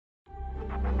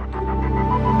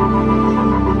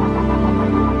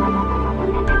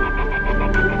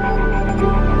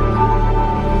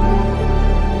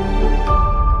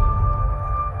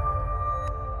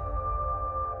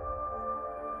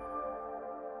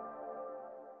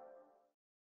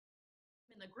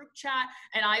group chat,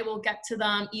 and I will get to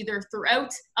them either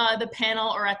throughout the panel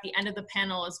or at the end of the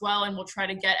panel as well, and we'll try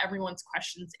to get everyone's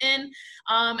questions in.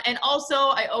 And also,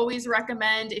 I always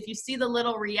recommend, if you see the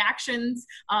little reactions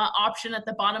option at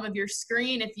the bottom of your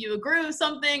screen, if you agree with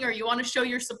something or you want to show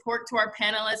your support to our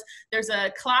panelists, there's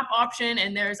a clap option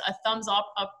and there's a thumbs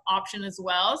up option as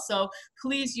well. So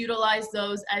please utilize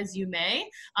those as you may.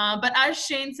 But as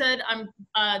Shane said, I'm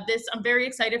very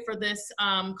excited for this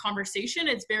conversation.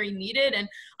 It's very needed, and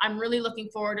I'm really looking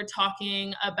forward to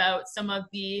talking about some of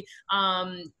the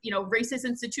racist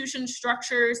institution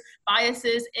structures,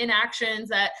 biases, inactions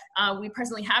that we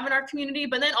presently have in our community,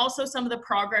 but then also some of the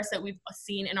progress that we've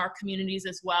seen in our communities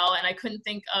as well. And I couldn't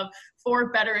think of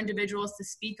 4 better individuals to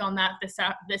speak on that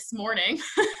this morning.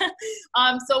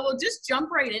 So we'll just jump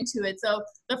right into it. So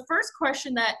the first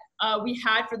question that we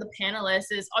had for the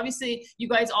panelists is, obviously you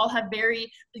folks all have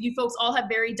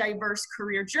very diverse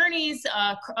career journeys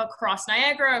across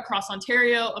Niagara, across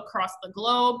Ontario, across the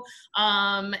globe.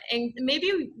 And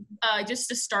maybe just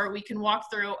to start, we can walk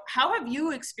through, how have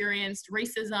you experienced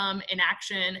racism,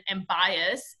 inaction, and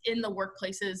bias in the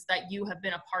workplaces that you have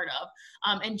been a part of?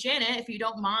 And Janet, if you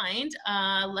don't mind,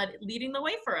 leading the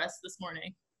way for us this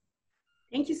morning.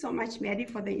 Thank you so much, Maddie,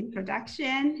 for the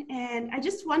introduction. And I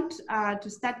just want to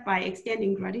start by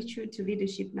extending gratitude to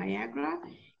Leadership Niagara,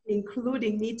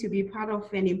 including me to be part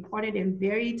of an important and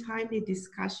very timely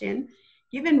discussion,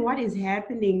 given what is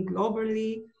happening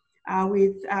globally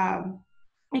with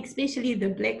especially the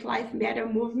Black Lives Matter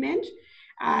movement,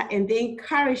 and the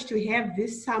courage to have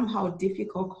this somehow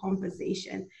difficult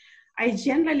conversation. I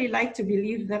generally like to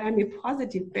believe that I'm a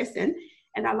positive person,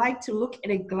 and I like to look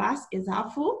at a glass as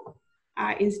half full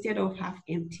instead of half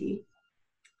empty.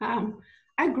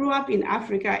 I grew up in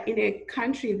Africa, in a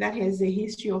country that has a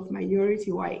history of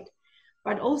minority white,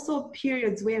 but also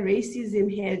periods where racism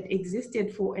had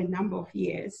existed for a number of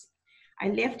years. I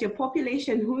left a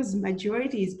population whose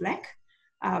majority is Black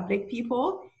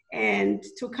people, and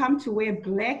to come to where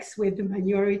Blacks were the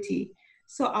minority.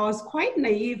 So I was quite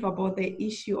naive about the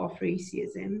issue of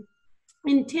racism.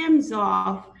 In terms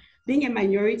of being a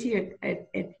minority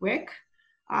at work,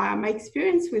 my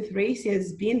experience with race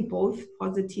has been both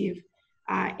positive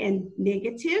and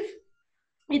negative.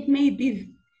 It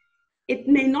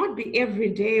may not be every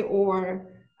day, or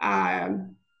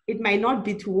it might not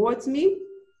be towards me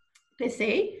per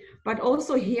se, but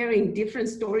also hearing different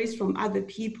stories from other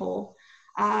people.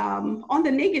 On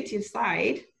the negative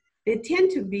side, there tend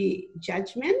to be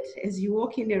judgment as you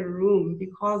walk in a room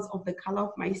because of the color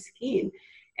of my skin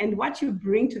and what you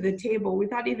bring to the table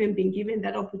without even being given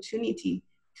that opportunity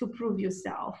to prove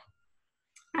yourself.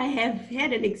 I have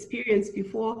had an experience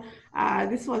before.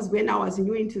 This was when I was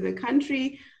new into the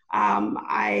country.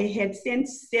 I had sent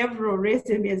several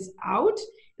resumes out,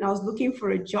 and I was looking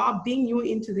for a job, being new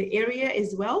into the area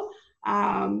as well.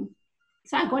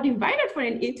 So I got invited for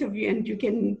an interview, and you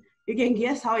can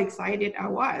guess how excited I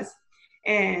was.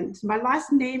 And my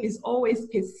last name is always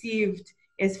perceived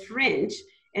as French.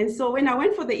 And so when I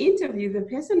went for the interview, the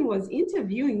person who was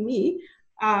interviewing me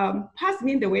passed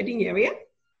me in the waiting area,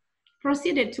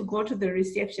 proceeded to go to the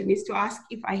receptionist to ask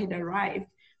if I had arrived,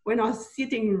 when I was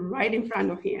sitting right in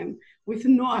front of him with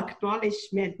no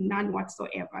acknowledgement, none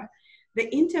whatsoever. The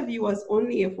interview was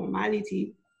only a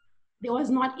formality. There was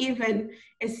not even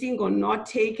a single note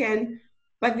taken,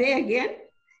 but there again,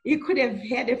 you could have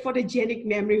had a photogenic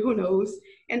memory, who knows?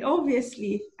 And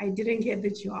obviously, I didn't get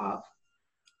the job,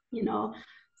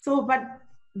 So, but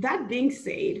that being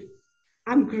said,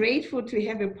 I'm grateful to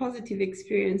have a positive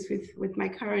experience with my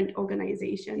current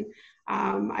organization.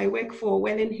 I work for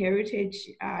Welland Heritage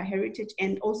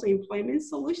and also Employment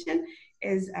Solution,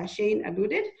 as Shane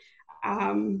alluded.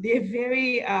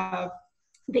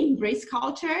 They embrace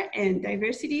culture and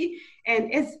diversity.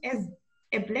 And as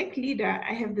a Black leader,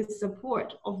 I have the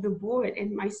support of the board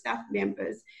and my staff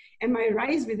members. And my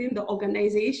rise within the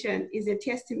organization is a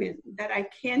testament that I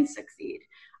can succeed.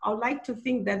 I would like to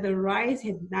think that the rise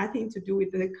had nothing to do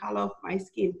with the color of my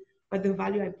skin, but the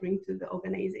value I bring to the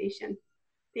organization.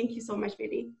 Thank you so much,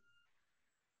 Betty.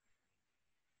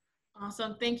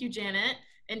 Awesome. Thank you, Janet.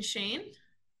 And Shane?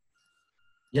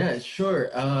 Yeah,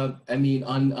 sure. I mean,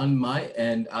 on my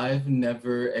end, I've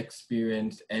never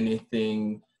experienced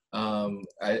anything,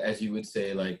 as you would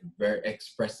say, like very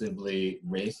expressively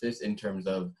racist in terms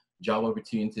of job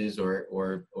opportunities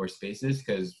or spaces,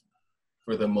 because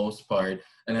for the most part,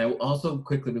 and I also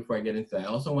quickly before I get into that, I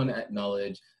also want to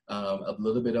acknowledge a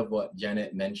little bit of what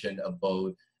Janet mentioned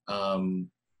about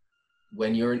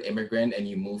when you're an immigrant and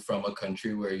you move from a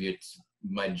country where it's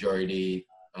majority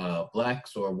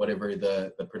Blacks or whatever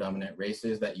the predominant race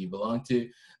is that you belong to,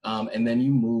 and then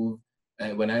you move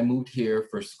when I moved here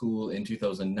for school in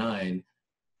 2009,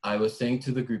 I was saying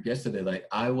to the group yesterday, like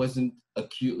I wasn't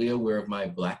acutely aware of my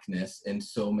Blackness in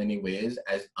so many ways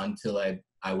as until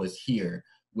I was here,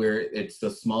 where it's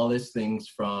the smallest things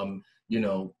from,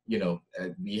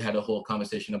 we had a whole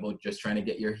conversation about just trying to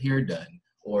get your hair done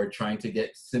or trying to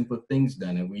get simple things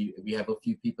done. And we have a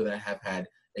few people that have had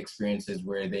experiences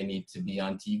where they need to be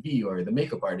on TV, or the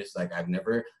makeup artist, like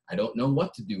I don't know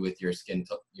what to do with your skin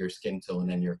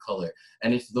tone and your color.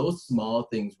 And it's those small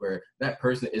things where that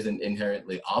person isn't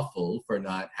inherently awful for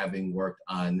not having worked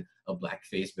on a Black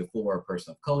face before, a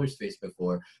person of color's face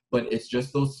before, but it's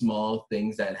just those small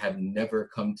things that have never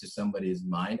come to somebody's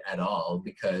mind at all,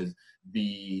 because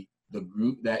the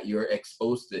group that you're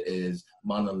exposed to is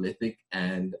monolithic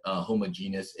and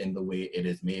homogeneous in the way it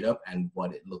is made up and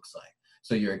what it looks like.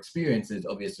 So your experiences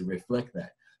obviously reflect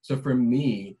that. So for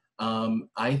me,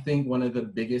 I think one of the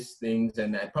biggest things,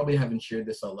 and I probably haven't shared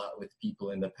this a lot with people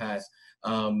in the past,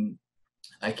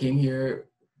 I came here,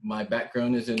 my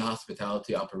background is in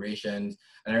hospitality operations,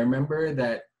 and I remember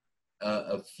that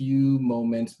a few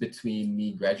moments between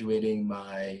me graduating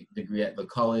my degree at the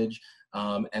college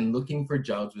and looking for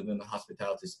jobs within the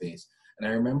hospitality space. And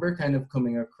I remember kind of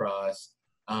coming across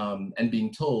and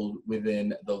being told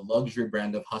within the luxury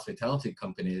brand of hospitality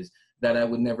companies that I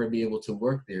would never be able to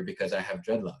work there because I have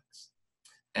dreadlocks.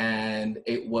 And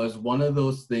it was one of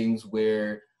those things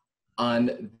where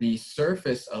on the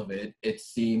surface of it, it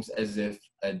seems as if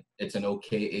it's an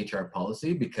okay HR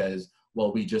policy because,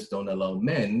 well, we just don't allow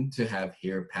men to have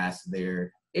hair past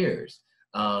their ears.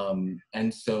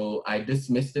 And so I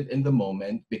dismissed it in the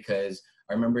moment because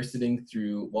I remember sitting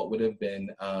through what would have been,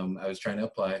 I was trying to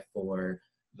apply for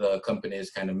the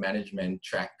company's kind of management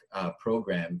track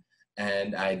program.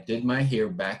 And I did my hair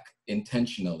back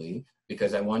intentionally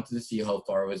because I wanted to see how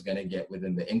far I was going to get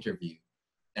within the interview.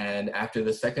 And after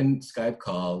the second Skype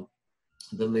call,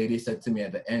 the lady said to me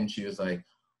at the end, she was like,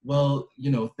 well,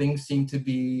 things seem to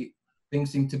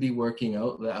be working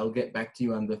out. I'll get back to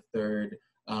you on the third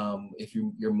if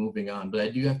you're moving on. But I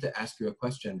do have to ask you a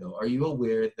question though. Are you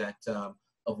aware that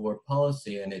of our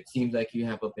policy, and it seems like you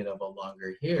have a bit of a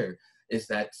longer hair, is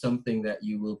that something that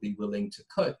you will be willing to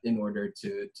cut in order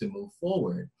to move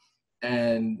forward?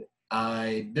 And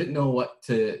I didn't know what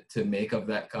to make of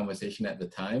that conversation at the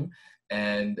time.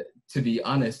 And to be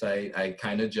honest, I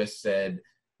kind of just said,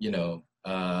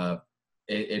 it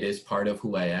is part of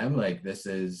who I am. Like this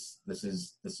is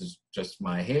just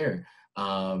my hair.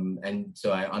 And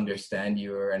so I understand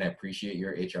and I appreciate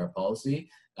your HR policy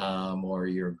or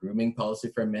your grooming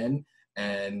policy for men.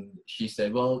 And she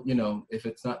said, well, if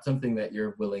it's not something that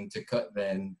you're willing to cut,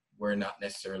 then we're not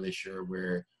necessarily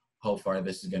sure how far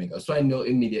this is going to go. So I know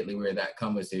immediately where that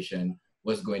conversation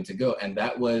was going to go. And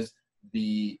that was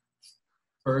the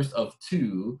first of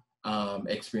two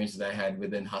experiences I had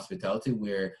within hospitality,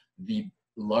 where the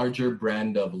larger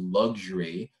brand of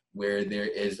luxury, where there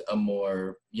is a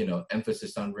more,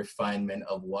 emphasis on refinement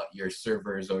of what your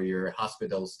servers or your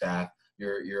hospital staff,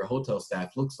 your hotel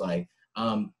staff looks like,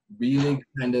 really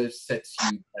kind of sets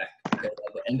you back. Because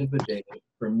at the end of the day,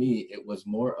 for me, it was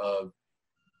more of,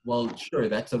 well, sure,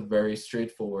 that's a very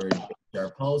straightforward HR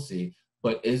policy,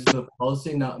 but is the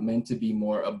policy not meant to be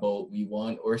more about, we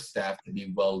want our staff to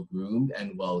be well groomed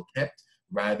and well kept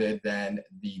rather than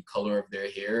the color of their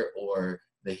hair or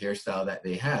the hairstyle that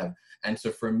they have? And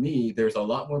so for me, there's a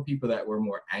lot more people that were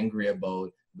more angry about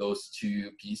those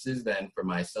two pieces than for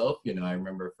myself. I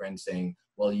remember friends saying,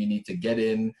 well, you need to get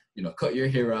in, cut your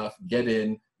hair off, get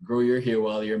in, grow your hair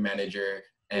while you're manager,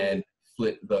 and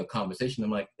flip the conversation.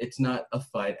 I'm like, it's not a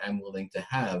fight I'm willing to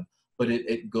have, but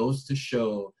it goes to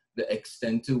show the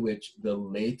extent to which the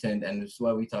latent, and this is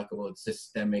why we talk about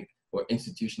systemic or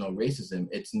institutional racism,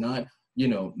 it's not,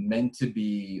 meant to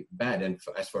be bad. And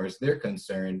as far as they're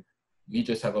concerned, we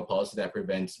just have a policy that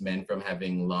prevents men from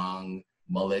having long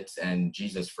mullets and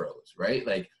Jesus fros, right?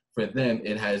 Like for them,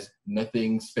 it has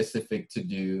nothing specific to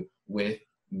do with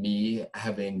me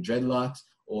having dreadlocks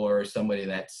or somebody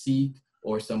that's Sikh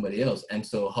or somebody else. And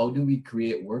so how do we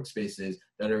create workspaces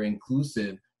that are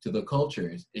inclusive to the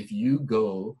cultures? If you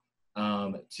go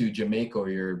to Jamaica, or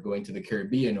you're going to the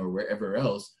Caribbean or wherever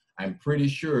else, I'm pretty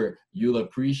sure you'll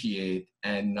appreciate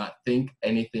and not think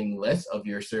anything less of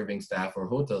your serving staff or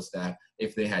hotel staff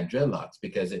if they had dreadlocks,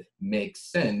 because it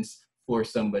makes sense for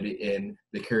somebody in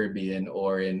the Caribbean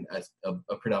or in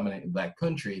a predominantly Black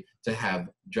country to have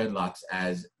dreadlocks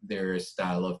as their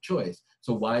style of choice.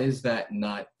 So why is that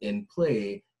not in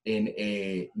play in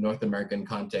a North American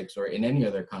context or in any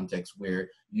other context where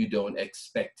you don't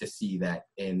expect to see that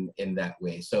in that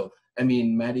way? So I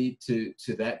mean, Maddie, to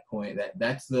that point,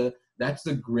 that's the that's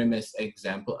the grimmest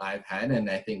example I've had. And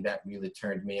I think that really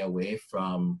turned me away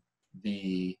from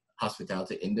the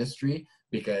hospitality industry,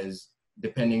 because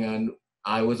depending on,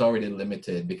 I was already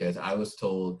limited because I was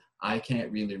told I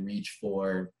can't really reach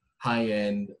for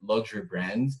high-end luxury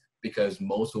brands because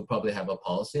most will probably have a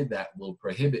policy that will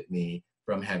prohibit me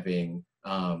from having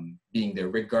being there,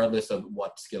 regardless of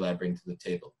what skill I bring to the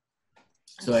table.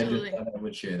 So Absolutely. I just thought I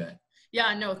would share that.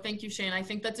 Yeah, no, thank you, Shane. I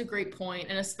think that's a great point.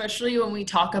 And especially when we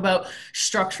talk about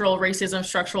structural racism,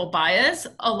 structural bias,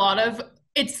 a lot of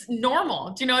it's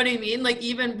normal. Do you know what I mean? Like,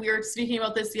 even we were speaking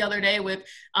about this the other day with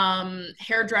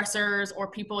hairdressers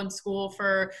or people in school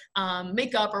for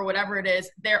makeup or whatever it is.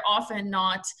 They're often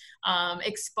not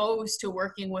exposed to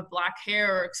working with black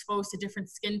hair or exposed to different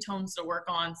skin tones to work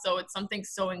on. So it's something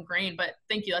so ingrained. But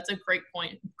thank you. That's a great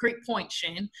point. Great point,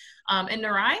 Shane. And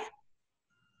Narai?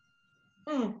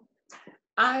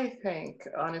 I think,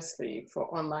 honestly,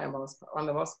 on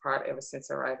the most part, ever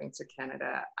since arriving to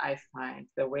Canada, I find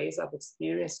the ways I've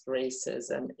experienced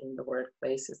racism in the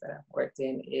workplaces that I've worked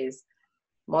in is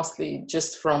mostly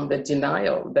just from the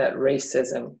denial that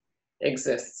racism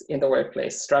exists in the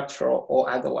workplace, structural or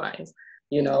otherwise,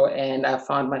 and I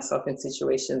found myself in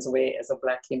situations where, as a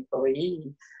Black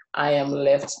employee, I am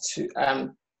left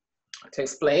to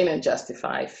explain and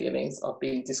justify feelings of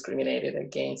being discriminated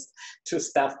against to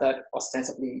staff that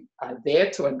ostensibly are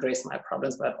there to address my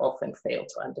problems, but often fail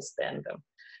to understand them.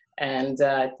 And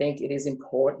I think it is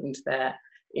important that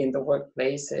in the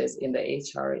workplaces, in the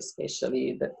HR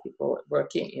especially, that people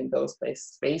working in those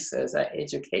spaces are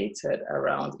educated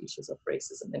around issues of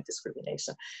racism and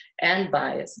discrimination and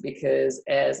bias, because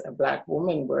as a Black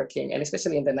woman working, and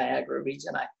especially in the Niagara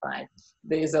region, I find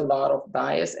there's a lot of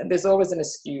bias, and there's always an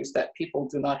excuse that people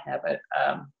do not have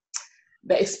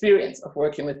the experience of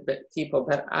working with people,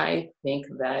 but I think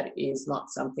that is not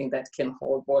something that can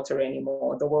hold water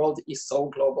anymore. The world is so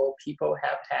global. People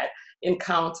have had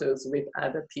encounters with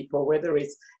other people, whether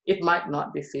it might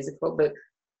not be physical, but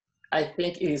I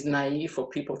think it is naive for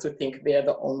people to think they're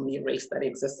the only race that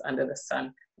exists under the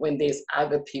sun when there's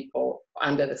other people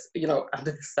under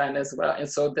the sun as well. And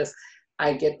so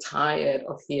I get tired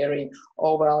of hearing,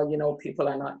 oh, well, people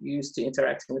are not used to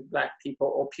interacting with Black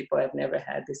people, or people have never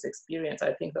had this experience.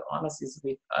 I think the onus is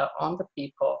on the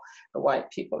people, the white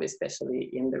people,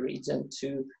 especially in the region,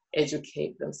 to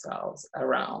educate themselves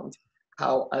around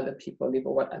how other people live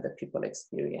or what other people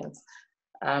experience.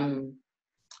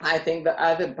 I think the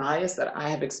other bias that I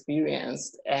have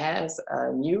experienced as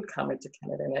a newcomer to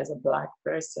Canada and as a Black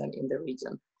person in the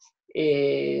region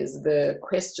is the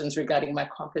questions regarding my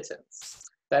competence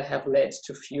that have led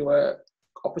to fewer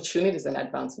opportunities and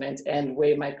advancement, and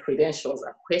where my credentials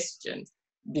are questioned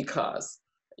because,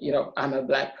 I'm a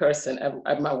Black person.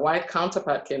 My white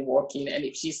counterpart can walk in, and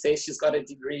if she says she's got a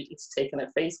degree, it's taken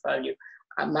at face value.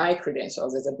 My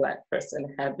credentials as a Black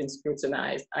person have been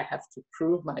scrutinized. I have to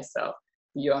prove myself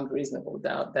beyond reasonable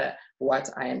doubt that what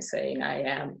I am saying I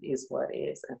am is what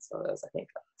is. And so those, I think,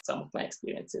 some of my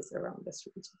experiences around this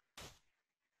region.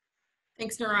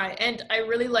 Thanks, Narai. And I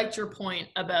really liked your point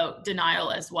about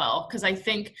denial as well, because I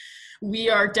think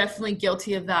we are definitely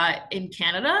guilty of that in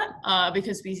Canada,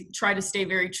 because we try to stay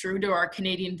very true to our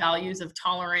Canadian values of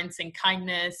tolerance and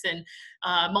kindness and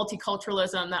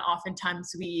multiculturalism, that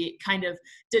oftentimes we kind of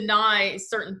deny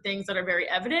certain things that are very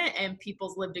evident and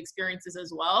people's lived experiences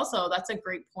as well. So that's a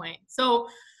great point. So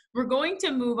we're going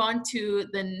to move on to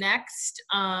the next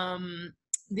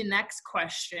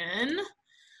question.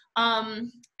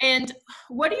 And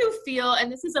what do you feel,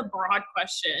 and this is a broad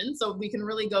question, so we can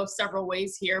really go several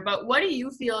ways here, but what do you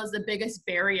feel is the biggest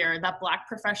barrier that Black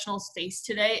professionals face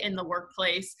today in the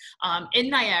workplace, in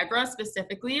Niagara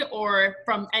specifically, or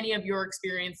from any of your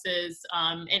experiences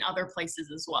in other places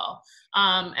as well?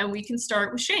 And we can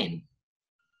start with Shane.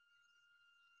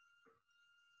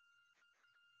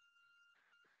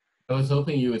 I was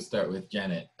hoping you would start with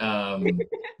Janet.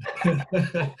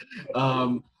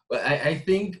 But I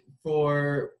think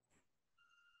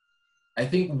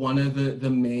one of the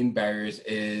main barriers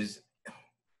is,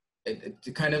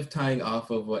 to kind of tying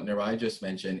off of what Narai just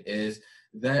mentioned, is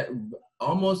that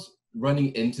almost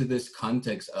running into this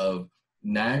context of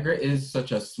Niagara is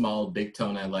such a small, big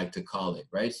town, I like to call it,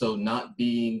 right? So not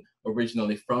being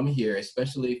originally from here,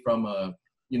 especially from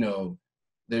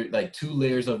there are like two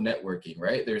layers of networking,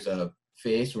 right? There's a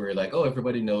face where like, oh,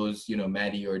 everybody knows,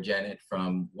 Maddie or Janet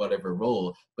from whatever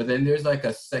role. But then there's like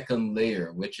a second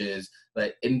layer, which is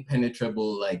like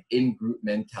impenetrable, like in-group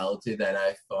mentality that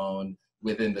I found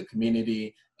within the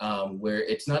community, where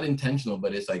it's not intentional,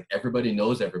 but it's like everybody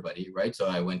knows everybody, right? So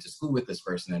I went to school with this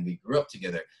person and we grew up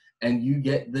together. And you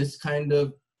get this kind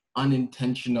of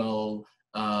unintentional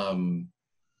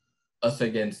us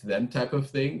against them type of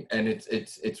thing. And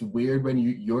it's weird when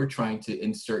you're trying to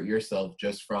insert yourself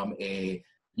just from a,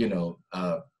 you know,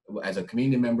 as a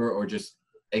community member or just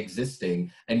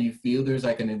existing, and you feel there's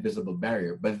like an invisible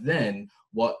barrier. But then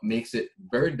what makes it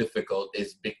very difficult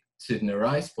is, to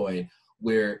Narai's point,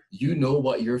 where you know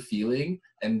what you're feeling,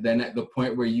 and then at the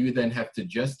point where you then have to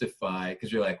justify,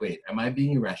 because you're like, wait, am I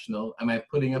being irrational? Am I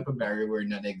putting up a barrier where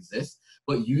none exists?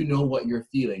 But you know what you're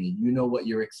feeling, and you know what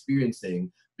you're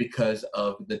experiencing because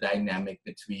of the dynamic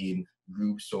between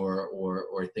groups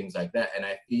or things like that. And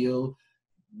I feel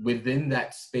within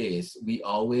that space, we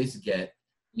always get,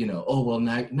 you know, oh, well,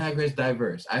 Niagara is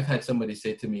diverse. I've had somebody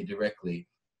say to me directly,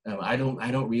 I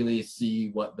don't really see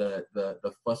what the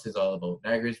fuss is all about.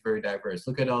 Niagara is very diverse.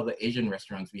 Look at all the Asian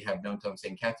restaurants we have downtown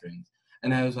St. Catharines.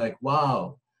 And I was like,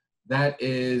 wow, that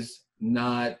is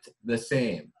not the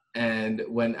same. And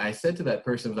when I said to that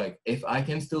person, like, if I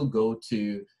can still go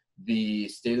to the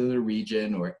State of the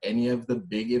Region or any of the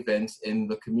big events in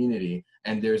the community,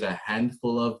 and there's a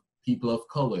handful of people of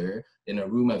color in a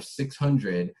room of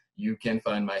 600, you can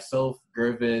find myself,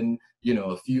 Gervin, you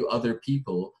know, a few other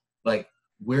people, like,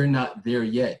 we're not there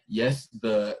yet. Yes,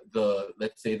 the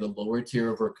let's say the lower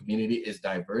tier of our community is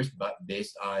diverse, but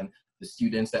based on the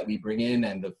students that we bring in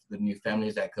and the new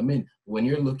families that come in. When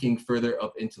you're looking further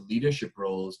up into leadership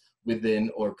roles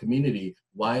within our community,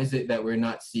 why is it that we're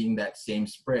not seeing that same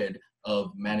spread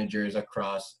of managers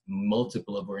across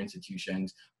multiple of our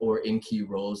institutions or in key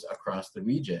roles across the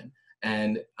region?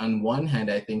 And on one hand,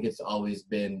 I think it's always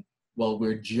been, well,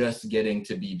 we're just getting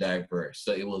to be diverse.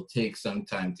 So it will take some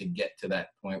time to get to that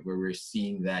point where we're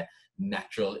seeing that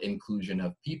natural inclusion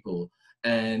of people.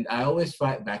 And I always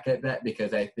fight back at that,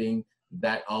 because I think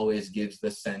that always gives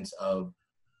the sense of,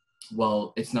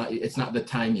 well, it's not the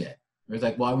time yet. It's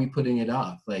like, why are we putting it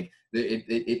off? Like,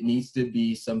 it needs to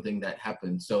be something that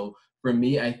happens. So for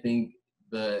me, I think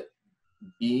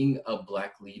being a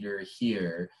Black leader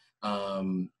here,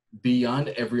 beyond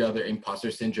every other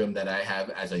imposter syndrome that I have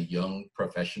as a young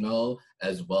professional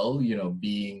as well, you know,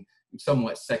 being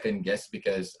somewhat second guessed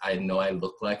because I know I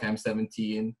look like I'm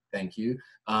 17, thank you.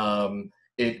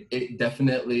 It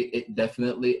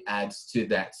definitely adds to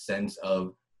that sense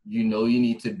of, you know, you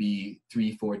need to be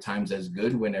 3-4 times as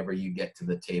good whenever you get to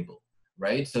the table,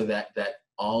 right? So that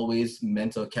always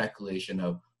mental calculation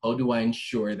of, how do I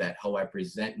ensure that how I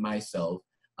present myself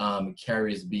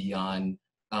carries beyond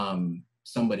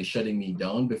somebody shutting me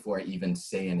down before I even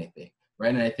say anything,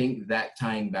 right? And I think that,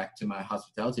 tying back to my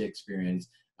hospitality experience,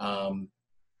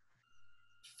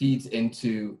 feeds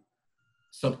into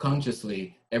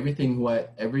subconsciously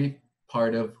every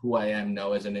part of who I am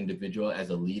now as an individual,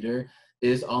 as a leader,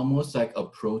 is almost like a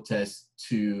protest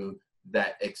to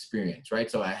that experience, right?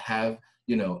 So I have,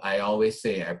 you know, I always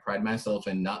say I pride myself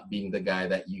in not being the guy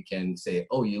that you can say,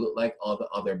 oh, you look like all the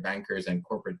other bankers and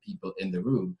corporate people in the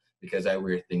room, because I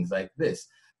wear things like this.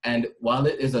 And while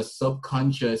it is a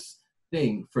subconscious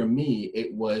thing, for me,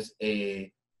 it was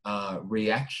a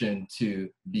reaction to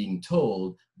being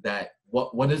told that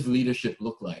what does leadership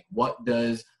look like? What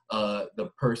does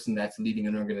the person that's leading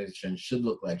an organization should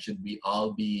look like? Should we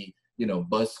all be, you know,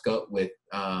 buzz cut with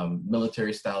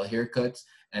military style haircuts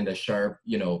and a sharp,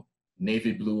 you know,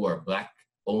 navy blue or black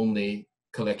only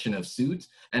collection of suits?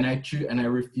 And I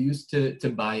refuse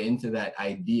to buy into that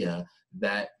idea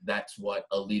that that's what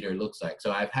a leader looks like.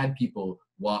 So I've had people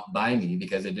walk by me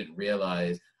because they didn't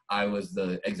realize I was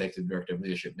the executive director of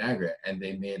Leadership Niagara, and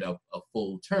they made a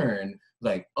full turn,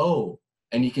 like, oh,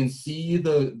 and you can see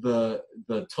the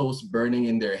toast burning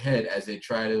in their head as they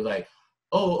try to, like,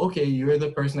 oh, okay, you're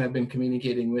the person I've been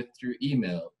communicating with through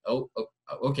email. Oh,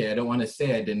 okay, I don't want to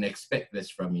say I didn't expect this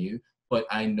from you, but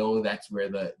I know that's where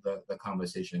the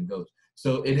conversation goes.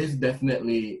 So it is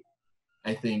definitely,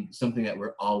 I think, something that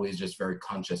we're always just very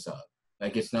conscious of.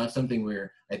 Like, it's not something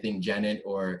where I think Janet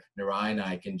or Narai and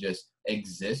I can just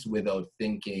exist without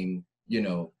thinking, you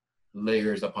know,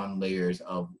 layers upon layers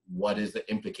of what is the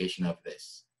implication of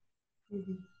this.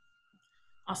 Mm-hmm.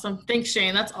 Awesome. Thanks,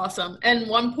 Shane. That's awesome. And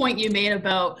one point you made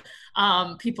about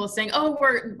people saying, oh,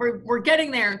 we're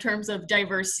getting there in terms of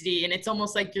diversity, and it's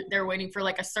almost like they're waiting for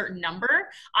like a certain number.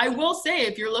 I will say,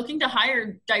 if you're looking to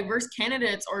hire diverse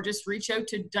candidates or just reach out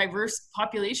to diverse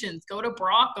populations, go to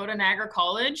Brock, go to Niagara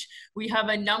College. We have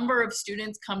a number of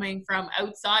students coming from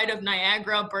outside of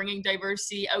Niagara bringing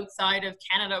diversity, outside of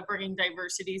Canada bringing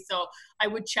diversity. So I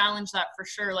would challenge that for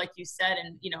sure, like you said,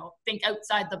 and, you know, think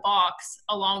outside the box,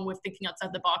 along with thinking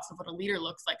outside the box of what a leader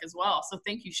looks like as well. So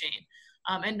thank you, Shane.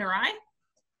 And Narai?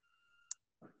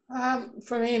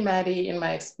 For me, Maddie, in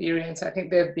my experience, I think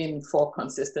there have been four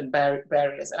consistent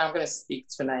barriers, and I'm going to speak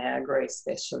to Niagara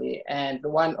especially. And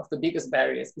one of the biggest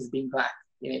barriers is being Black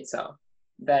in itself.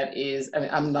 That is, I mean,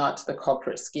 I'm not the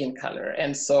corporate skin color.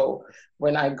 And so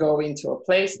when I go into a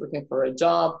place looking for a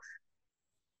job,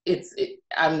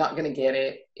 I'm not going to get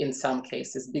it in some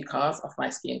cases because of my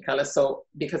skin color. So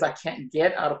because I can't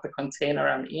get out of the container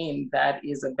I'm in, that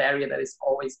is a barrier that is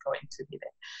always going to be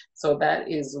there. So that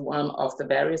is one of the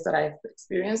barriers that I've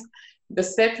experienced. The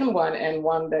second one, and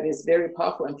one that is very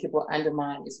powerful and people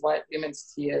undermine, is white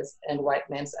women's tears and white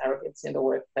men's arrogance in the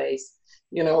workplace.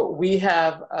 You know, we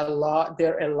have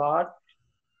there are a lot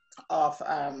of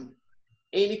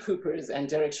Amy Coopers and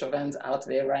Derek Chauvins out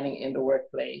there running in the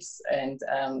workplace. And,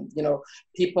 you know,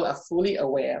 people are fully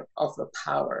aware of the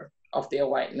power of their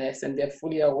whiteness, and they're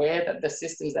fully aware that the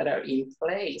systems that are in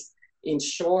place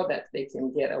ensure that they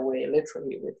can get away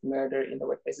literally with murder in the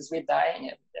workplaces. We're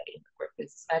dying every day in the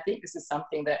workplaces. I think this is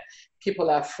something that people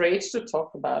are afraid to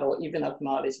talk about or even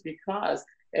acknowledge, because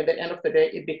at the end of the day,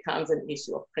 it becomes an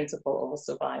issue of principle over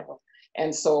survival.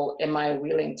 And so am I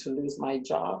willing to lose my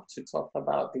job to talk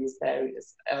about these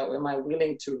barriers? Am I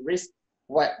willing to risk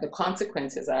what the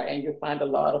consequences are? And you find a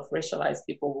lot of racialized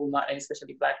people will not, and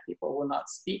especially Black people, will not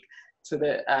speak to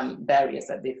the barriers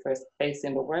that they first face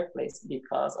in the workplace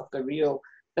because of the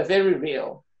very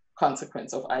real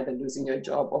consequence of either losing your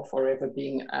job or forever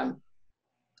being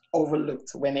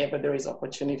overlooked whenever there is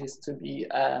opportunities to be,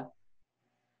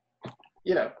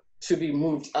 to be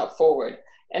moved up forward.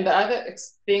 And the other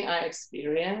thing I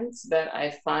experience that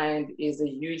I find is a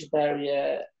huge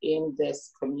barrier in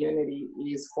this community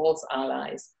is false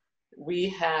allies. We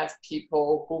have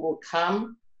people who will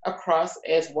come across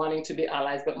as wanting to be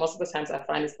allies, but most of the times I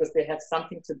find it's because they have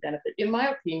something to benefit. In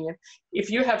my opinion, if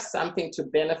you have something to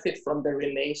benefit from the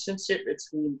relationship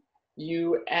between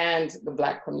you and the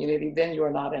Black community, then you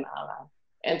are not an ally.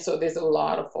 And so there's a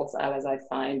lot of false allies. I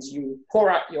find you pour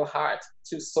out your heart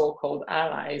to so-called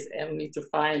allies, only to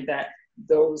find that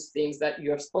those things that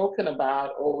you have spoken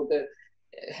about or the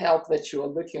help that you are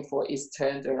looking for is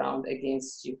turned around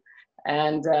against you.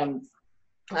 And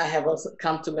I have also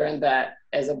come to learn that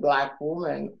as a Black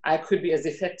woman, I could be as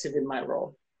effective in my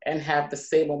role and have the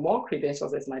same or more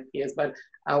credentials as my peers, but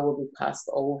I will be passed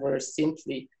over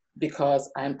simply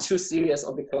because I'm too serious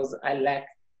or because I lack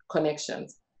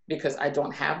connections, because I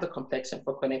don't have the complexion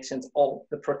for connections or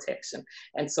the protection.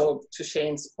 And so to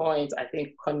Shane's point, I think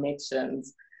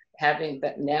connections, having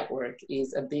that network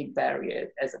is a big barrier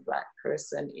as a Black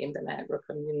person in the Niagara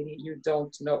community. You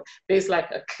don't know, there's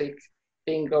like a clique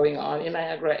thing going on in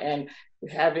Niagara, and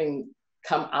having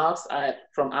come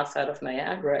from outside of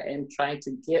Niagara and trying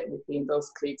to get within those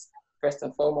cliques first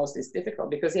and foremost is difficult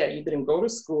because you didn't go to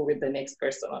school with the next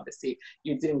person on the street.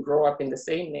 You didn't grow up in the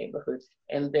same neighborhood.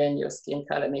 And then your skin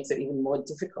color makes it even more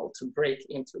difficult to break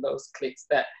into those cliques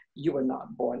that you were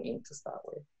not born in to start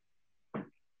with.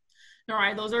 All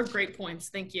right, those are great points.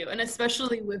 Thank you. And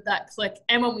especially with that clique,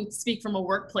 and when we speak from a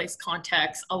workplace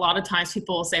context, a lot of times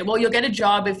people will say, well, you'll get a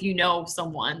job if you know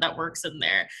someone that works in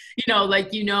there. You know what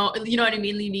I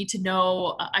mean? You need to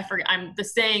know, I forget, the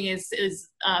saying is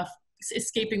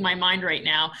escaping my mind right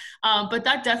now. But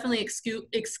that definitely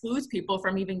excludes people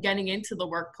from even getting into the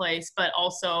workplace. But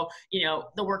also,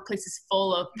 the workplace is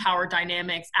full of power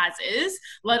dynamics as is,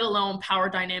 let alone power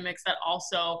dynamics that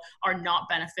also are not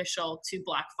beneficial to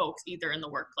Black folks either in the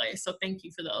workplace. So thank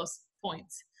you for those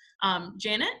points.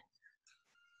 Janet?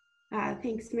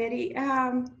 Thanks, Mary.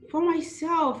 For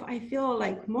myself, I feel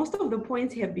like most of the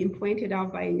points have been pointed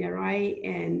out by Nyarai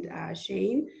and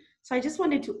Shane. So I just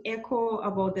wanted to echo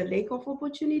about the lack of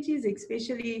opportunities,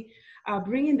 especially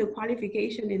bringing the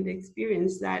qualification and the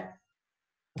experience that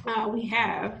we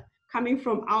have coming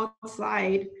from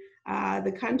outside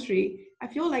the country. I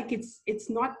feel like it's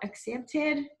not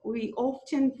accepted. We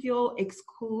often feel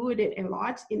excluded a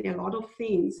lot in a lot of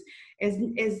things. As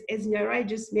Nyarai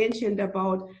just mentioned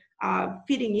about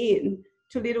fitting in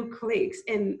to little cliques.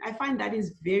 And I find that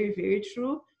is very, very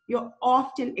true. You're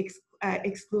often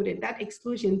excluded. That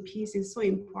exclusion piece is so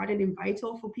important and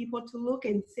vital for people to look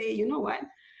and say, you know what,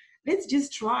 let's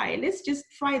just try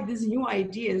these new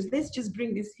ideas. Let's just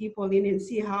bring these people in and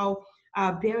see how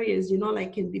barriers,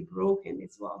 can be broken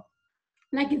as well.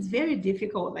 Like, it's very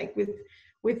difficult, like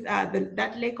with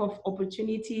that lack of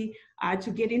opportunity to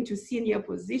get into senior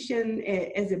position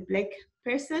as a Black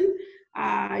person.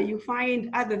 You find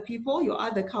other people, your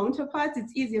other counterparts,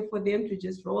 it's easier for them to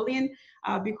just roll in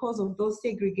because of those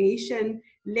segregation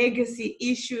legacy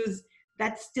issues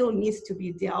that still needs to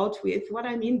be dealt with. What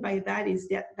I mean by that is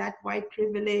that white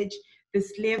privilege, the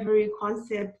slavery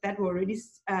concept that were already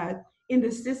in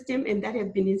the system and that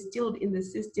have been instilled in the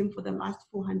system for the last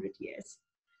 400 years.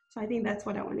 So I think that's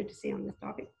what I wanted to say on this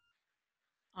topic.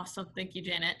 Awesome. Thank you,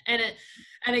 Janet.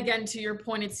 And again, to your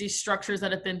point, it's these structures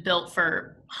that have been built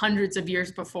for hundreds of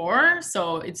years before.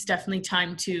 So it's definitely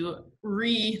time to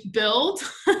rebuild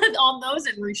on those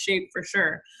and reshape for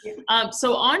sure. Yeah.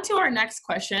 So on to our next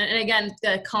question. And again,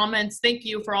 the comments, thank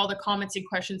you for all the comments and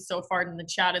questions so far in the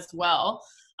chat as well.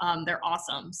 They're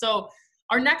awesome. So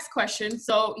our next question,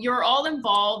 so you're all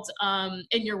involved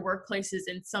in your workplaces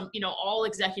in some, all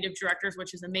executive directors,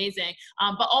 which is amazing,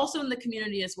 but also in the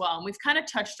community as well. And we've kind of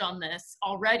touched on this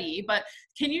already, but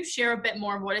can you share a bit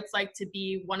more of what it's like to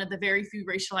be one of the very few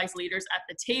racialized leaders at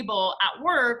the table at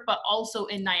work, but also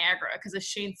in Niagara? Because as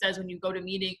Shane says, when you go to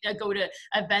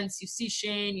events, you see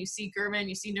Shane, you see Gervin,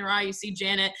 you see Nurai, you see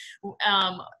Janet.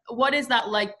 What is that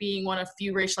like being one of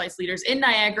few racialized leaders in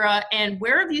Niagara, and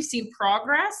where have you seen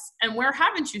progress and where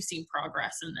haven't you seen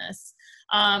progress in this?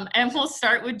 And we'll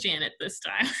start with Janet this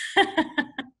time.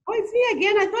 Oh, it's me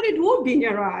again. I thought it would be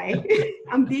Nurai.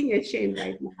 I'm being ashamed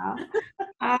right now.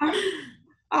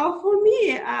 For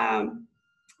me,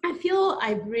 I feel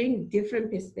I bring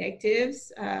different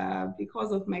perspectives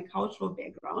because of my cultural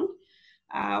background.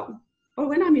 But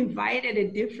when I'm invited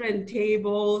at different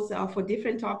tables for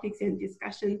different topics and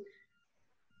discussion,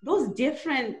 those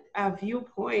different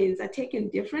viewpoints are taken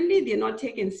differently. They're not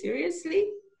taken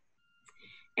seriously.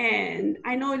 And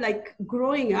I know, like,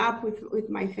 growing up with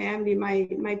my family,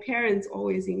 my parents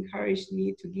always encouraged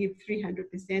me to give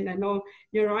 300%. I know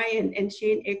Nurai and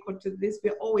Shane echoed to this.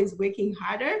 We're always working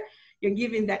harder. You're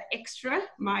giving that extra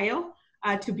mile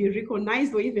to be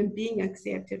recognized or even being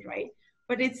accepted, right?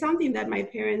 But it's something that my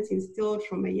parents instilled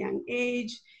from a young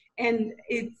age. And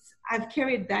I've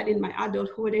carried that in my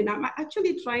adulthood, and I'm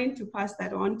actually trying to pass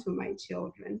that on to my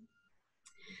children.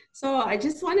 So I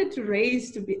just wanted to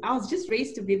I was just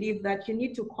raised to believe that you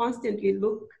need to constantly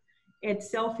look at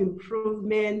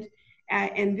self-improvement,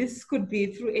 and this could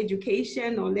be through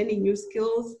education or learning new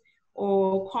skills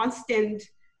or constant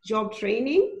job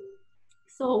training.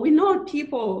 So we know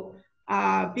people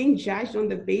being judged on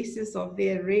the basis of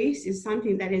their race is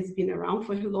something that has been around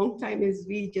for a long time, as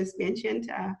we just mentioned.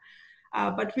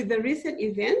 But with the recent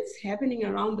events happening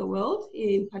around the world,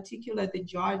 in particular the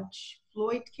George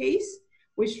Floyd case,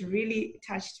 which really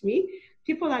touched me,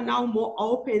 people are now more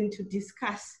open to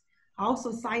discuss how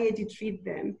society treats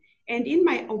them. And in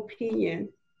my opinion,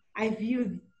 I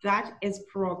view that as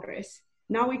progress.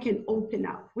 Now we can open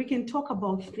up, we can talk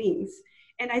about things.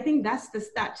 And I think that's the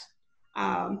start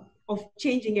of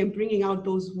changing and bringing out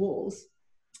those walls.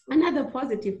 Another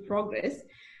positive progress,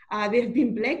 there have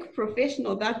been Black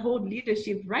professionals that hold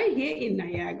leadership right here in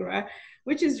Niagara,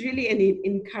 which is really an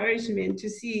encouragement to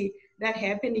see that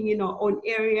happening in our own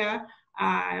area.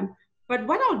 But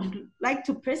what I would like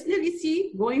to personally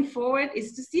see going forward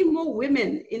is to see more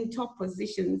women in top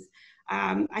positions.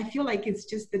 I feel like it's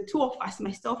just the two of us,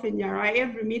 myself and Nurai.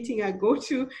 Every meeting I go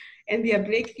to and there are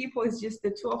Black people, it's just the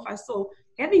two of us. So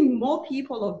having more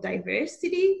people of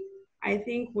diversity, I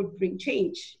think would bring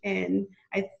change. And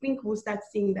I think we'll start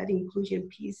seeing that inclusion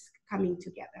piece coming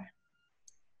together.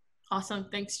 Awesome.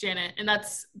 Thanks, Janet. And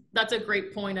that's a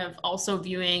great point of also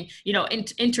viewing,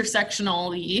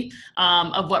 intersectionally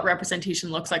of what representation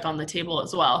looks like on the table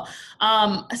as well.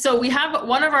 So we have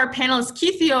one of our panelists,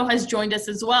 Keithio, has joined us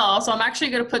as well. So I'm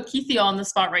actually going to put Keithio on the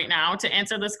spot right now to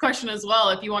answer this question as well,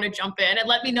 if you want to jump in, and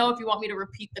let me know if you want me to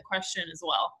repeat the question as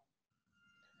well.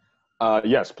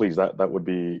 Yes, please. That would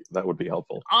be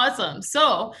helpful. Awesome.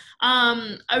 So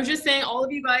I was just saying, all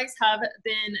of you guys have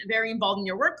been very involved in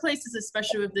your workplaces,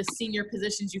 especially with the senior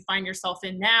positions you find yourself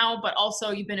in now, but also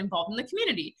you've been involved in the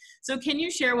community. So can you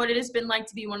share what it has been like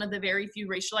to be one of the very few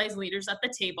racialized leaders at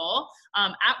the table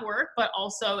at work, but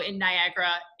also in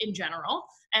Niagara in general?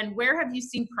 And where have you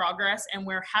seen progress and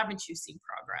where haven't you seen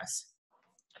progress?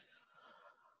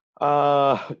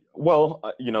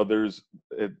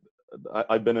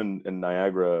 I've been in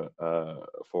Niagara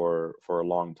for a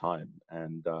long time,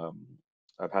 and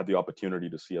I've had the opportunity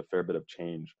to see a fair bit of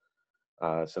change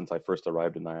since I first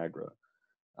arrived in Niagara.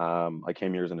 I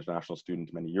came here as an international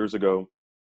student many years ago,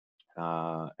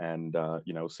 and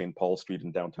St. Paul Street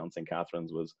in downtown St.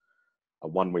 Catharines was a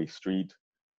one-way street.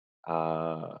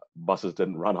 Buses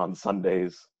didn't run on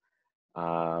Sundays,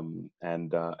 and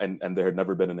there had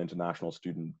never been an international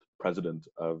student president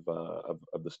of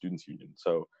the Students' Union.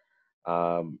 So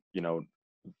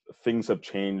things have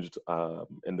changed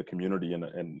in the community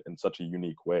in such a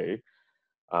unique way,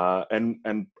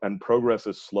 and progress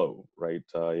is slow, right?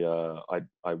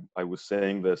 I was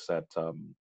saying this at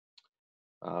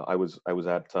I was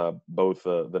at both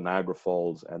the Niagara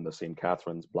Falls and the St.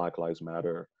 Catharines Black Lives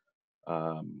Matter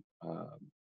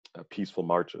peaceful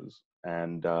marches.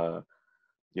 And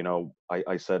you know,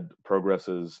 I said progress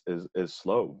is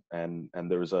slow, and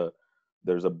there's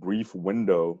a brief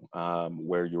window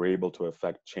where you're able to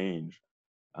affect change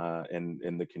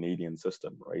in the Canadian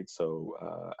system, right? So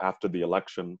after the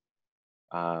election,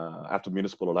 after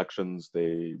municipal elections,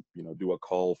 they do a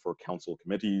call for council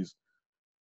committees.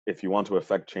 If you want to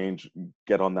affect change,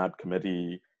 get on that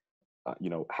committee.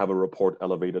 Have a report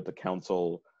elevated to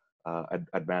council,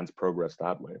 advance progress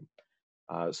that way.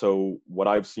 So what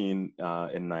I've seen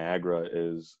in Niagara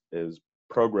is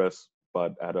progress,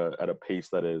 but at a pace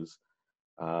that is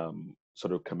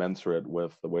sort of commensurate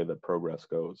with the way that progress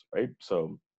goes, right?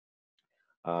 So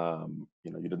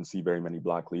you didn't see very many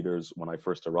Black leaders when I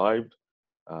first arrived.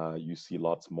 You see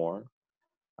lots more.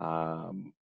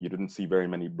 You didn't see very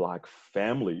many Black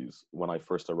families when I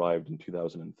first arrived in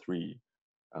 2003.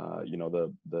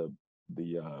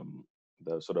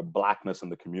 The sort of Blackness in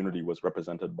the community was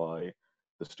represented by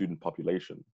the student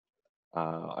population.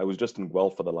 I was just in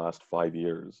Guelph for the last 5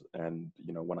 years, and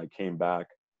when I came back,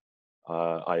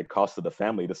 I accosted a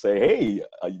family to say, "Hey,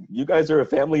 you guys are a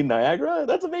family in Niagara?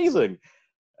 That's amazing!"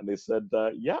 And they said,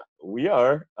 "Yeah, we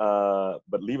are,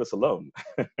 but leave us alone."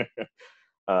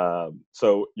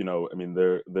 So I mean,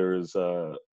 there's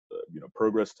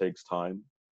progress takes time.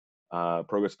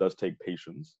 Progress does take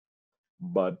patience,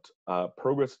 but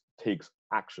progress takes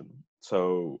action.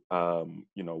 So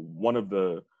one of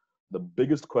the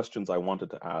biggest questions I wanted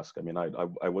to ask, I mean,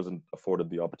 I wasn't afforded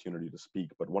the opportunity to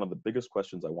speak, but one of the biggest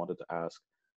questions I wanted to ask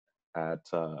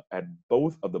at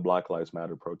both of the Black Lives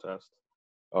Matter protests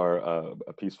or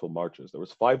peaceful marches, there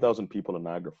was 5,000 people in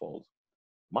Niagara Falls.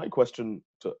 My question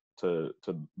to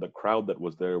the crowd that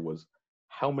was there was,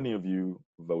 how many of you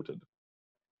voted?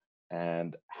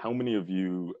 And how many of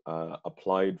you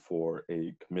applied for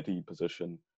a committee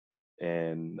position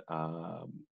in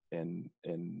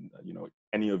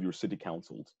any of your city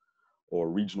councils or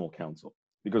regional council?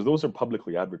 Because those are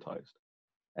publicly advertised.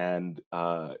 And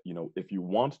if you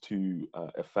want to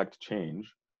affect change,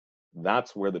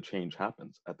 that's where the change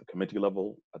happens, at the committee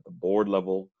level, at the board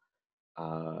level,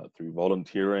 through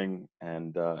volunteering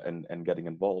and getting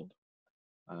involved.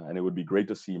 And it would be great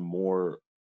to see more,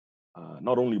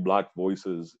 not only Black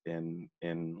voices in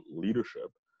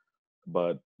leadership,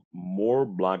 but more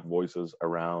Black voices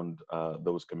around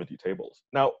those committee tables.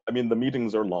 Now, I mean, the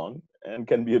meetings are long and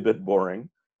can be a bit boring,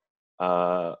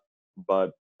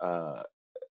 but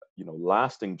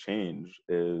lasting change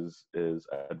is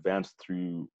advanced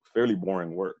through fairly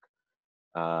boring work.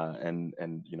 And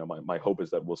my hope is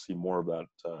that we'll see more of that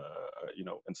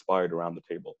inspired around the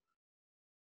table.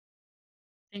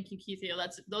 Thank you, Keithio.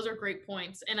 Those are great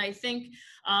points. And I think,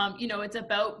 it's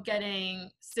about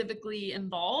getting civically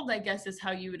involved, I guess is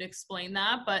how you would explain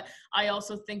that. But I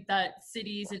also think that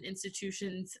cities and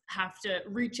institutions have to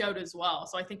reach out as well.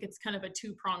 So I think it's kind of a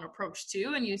two-prong approach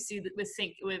too. And you see that with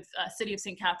City of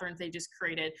St. Catharines, they just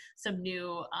created some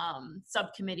new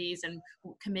subcommittees and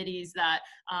committees that,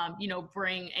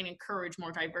 bring and encourage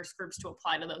more diverse groups to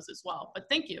apply to those as well. But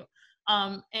thank you.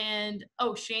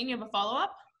 Shane, you have a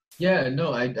follow-up? Yeah,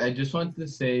 no, I just wanted to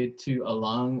say too,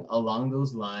 along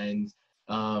those lines,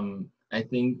 I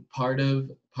think part of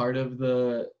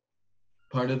the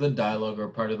dialogue or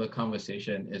part of the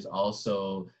conversation is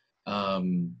also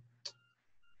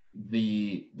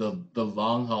the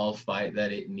long haul fight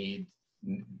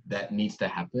that needs to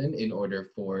happen in order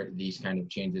for these kind of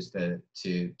changes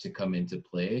to come into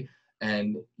play.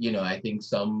 And I think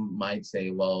some might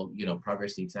say, well,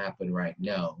 progress needs to happen right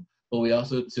now, but we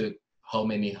also took how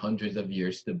many hundreds of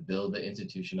years to build the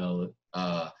institutional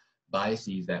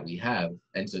biases that we have.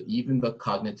 And so even the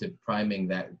cognitive priming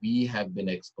that we have been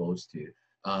exposed to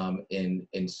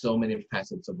in so many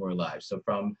facets of our lives. So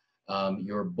from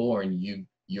you're born,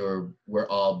 we're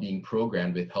all being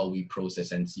programmed with how we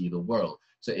process and see the world.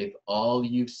 So if all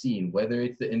you've seen, whether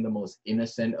it's in the most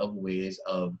innocent of ways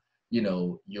of,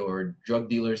 your drug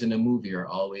dealers in a movie are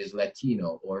always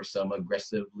Latino or some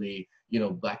aggressively,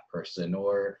 Black person,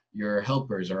 or your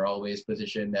helpers are always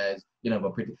positioned as,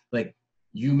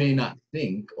 you may not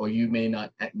think, or you may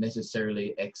not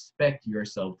necessarily expect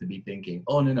yourself to be thinking,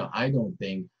 oh, no, I don't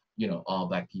think, all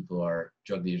Black people are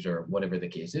drug dealers or whatever the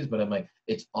case is. But I'm like,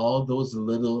 it's all those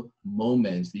little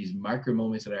moments, these micro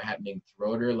moments that are happening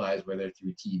throughout our lives, whether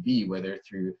through TV, whether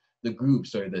through the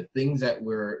groups or the things that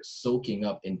we're soaking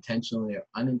up intentionally or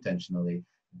unintentionally,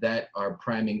 that are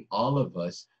priming all of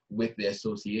us with the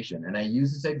association. And I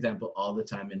use this example all the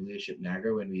time in Leadership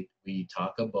Niagara when we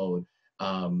talk about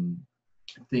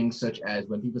things such as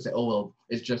when people say, oh, well,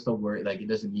 it's just a word, like it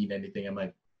doesn't mean anything. I'm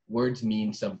like, words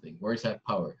mean something. Words have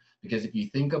power. Because if you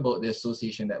think about the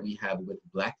association that we have with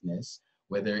Blackness,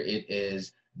 whether it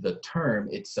is the term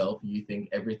itself, you think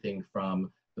everything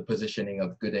from the positioning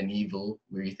of good and evil,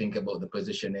 where you think about the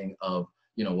positioning of,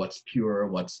 you know, what's pure,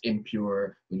 what's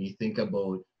impure, when you think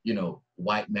about, you know,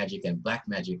 white magic and black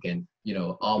magic, and, you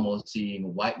know, almost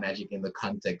seeing white magic in the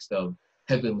context of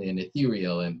heavenly and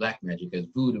ethereal, and black magic as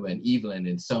voodoo and evil, and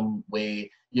in some way,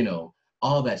 you know,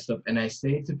 all that stuff. And I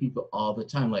say to people all the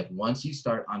time, like, once you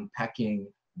start unpacking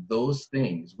those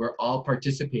things, we're all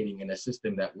participating in a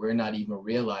system that we're not even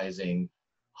realizing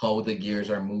how the gears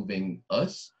are moving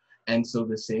us. And so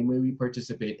the same way we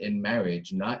participate in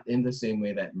marriage, not in the same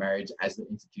way that marriage as an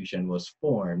institution was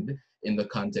formed in the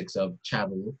context of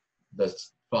chattel, the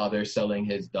father selling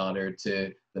his daughter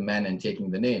to the man and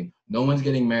taking the name. No one's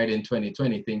getting married in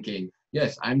 2020 thinking,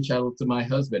 yes, I'm chattel to my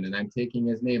husband and I'm taking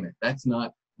his name. That's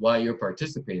not why you're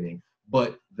participating.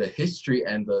 But the history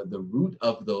and the root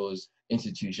of those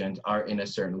institutions are in a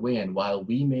certain way. And while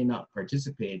we may not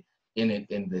participate in it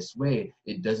in this way,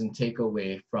 it doesn't take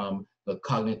away from the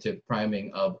cognitive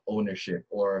priming of ownership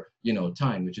or, you know,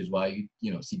 time, which is why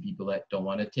you know, see people that don't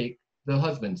want to take the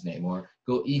husband's name or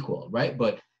go equal, right?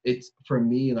 But it's, for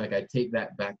me, like, I take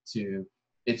that back to,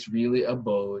 it's really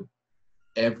about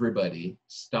everybody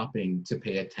stopping to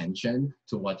pay attention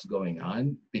to what's going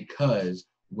on, because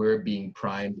we're being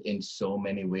primed in so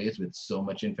many ways with so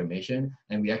much information,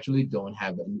 and we actually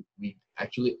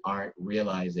aren't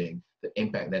realizing the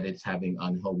impact that it's having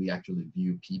on how we actually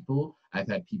view people. I've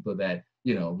had people that,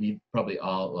 you know, we probably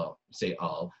all, well, say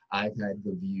all, I've had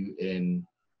the view in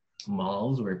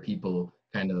malls where people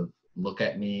kind of look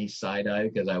at me side-eye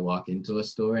because I walk into a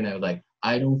store, and I was like,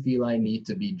 I don't feel I need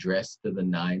to be dressed to the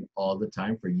nine all the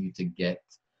time for you to get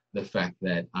the fact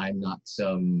that I'm not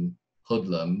some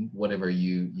hoodlum, whatever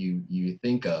you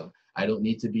think of. I don't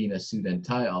need to be in a suit and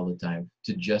tie all the time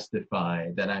to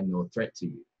justify that I'm no threat to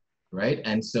you, right?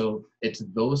 And so it's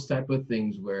those type of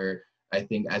things where I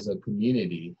think as a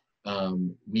community,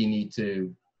 we need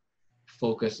to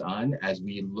focus on as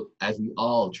we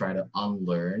all try to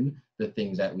unlearn the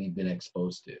things that we've been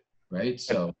exposed to, right?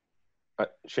 So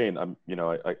Shane, you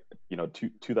know, I you know,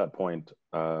 to that point,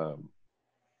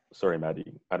 sorry,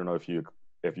 Maddie, I don't know if you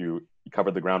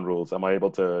covered the ground rules. Am I able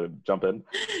to jump in?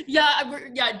 Yeah,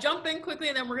 jump in quickly,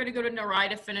 and then we're going to go to Narai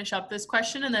to finish up this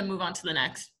question and then move on to the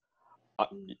next. I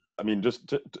mean,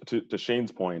 just to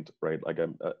Shane's point, right? Like,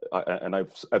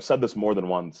 I've said this more than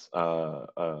once,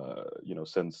 you know,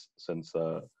 since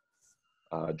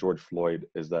George Floyd,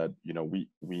 is that, you know, we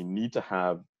need to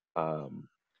have a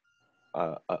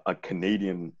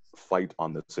Canadian fight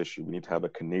on this issue. We need to have a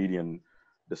Canadian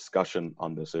discussion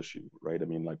on this issue, right? I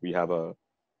mean, like, we have a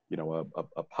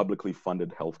publicly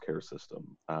funded healthcare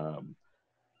system,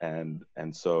 and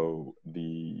so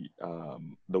the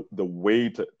way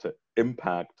to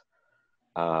impact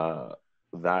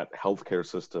that healthcare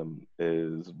system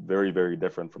is very, very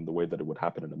different from the way that it would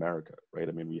happen in America, right?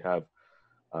 I mean, we have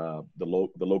the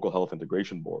local health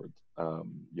integration boards,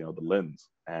 you know, the LHINs,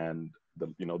 and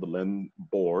the LHIN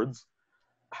boards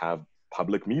have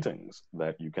public meetings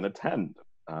that you can attend.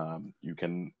 You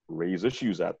can raise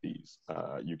issues at these.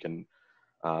 You can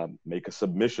make a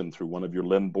submission through one of your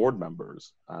LHIN board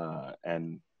members,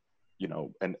 and you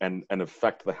know, and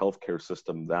affect the healthcare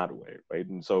system that way, right?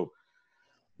 And so,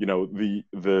 you know, the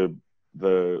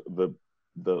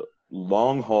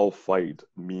long haul fight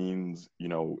means, you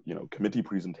know, committee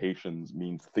presentations,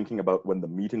 means thinking about when the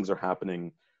meetings are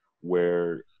happening,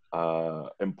 where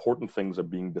important things are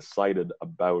being decided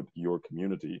about your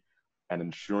community, and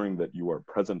ensuring that you are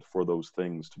present for those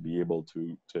things to be able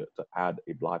to add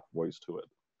a Black voice to it.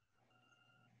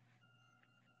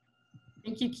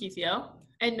 Thank you, Keithio.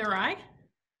 And Narai?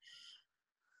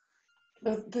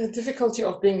 The difficulty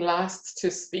of being last to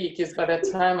speak is by the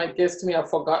time it gets to me, I've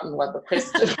forgotten what the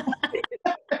question was.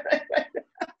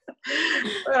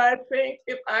 But I think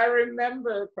if I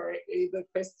remember correctly, the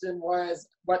question was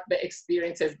what the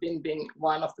experience has been being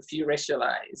one of the few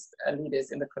racialized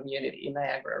leaders in the community in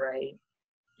Niagara, right?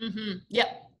 Mm-hmm.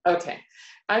 Yeah. Okay.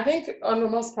 I think on the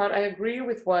most part, I agree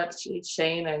with what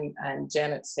Shane and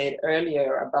Janet said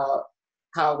earlier about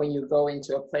how when you go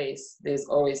into a place, there's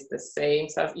always the same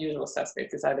usual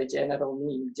suspect. It's either Janet or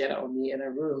me in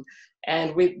a room.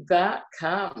 And with that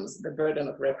comes the burden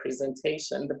of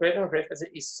representation. The burden of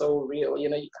representation is so real. You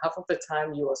know, half of the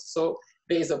time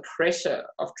there's a pressure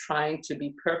of trying to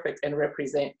be perfect and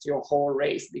represent your whole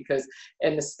race, because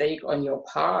a mistake on your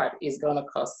part is going to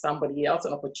cost somebody else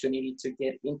an opportunity to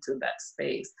get into that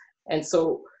space. And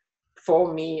so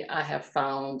for me, I have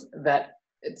found that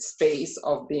space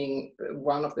of being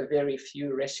one of the very few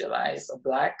racialized or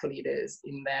Black leaders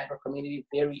in the Niagara community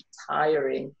very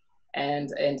tiring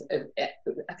and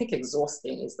I think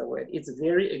exhausting is the word. It's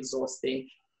very exhausting,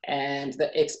 and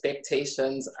the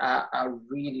expectations are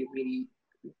really, really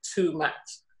too much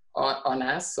on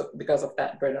us because of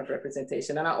that burden of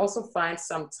representation. And I also find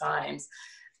sometimes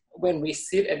when we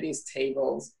sit at these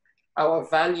tables, our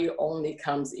value only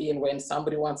comes in when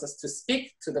somebody wants us to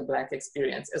speak to the Black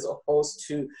experience, as opposed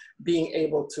to being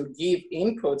able to give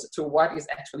input to what is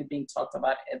actually being talked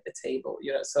about at the table.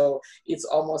 You know, so it's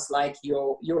almost like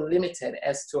you're limited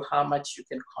as to how much you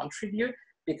can contribute,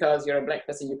 because you're a Black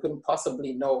person. You couldn't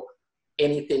possibly know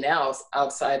anything else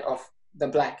outside of the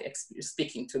Black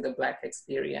speaking to the Black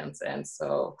experience. And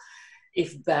so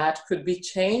if that could be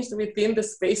changed within the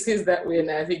spaces that we're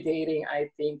navigating, I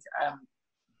think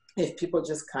if people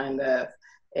just kind of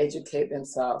educate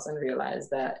themselves and realize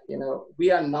that, you know, we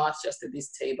are not just at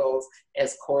these tables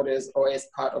as coders or as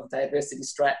part of diversity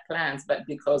strat plans, but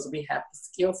because we have the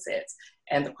skill sets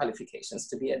and the qualifications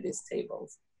to be at these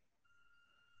tables.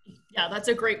 Yeah, that's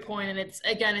a great point. And it's,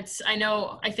 again,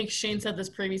 I think Shane said this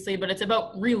previously, but it's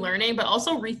about relearning, but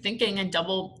also rethinking and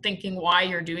double thinking why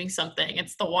you're doing something.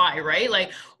 It's the why, right?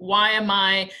 Like, why am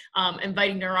I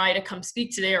inviting Narai to come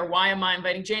speak today? Or why am I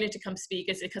inviting Janet to come speak?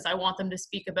 Is it because I want them to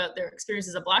speak about their experience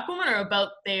as a Black woman, or about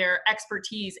their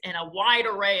expertise in a wide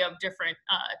array of different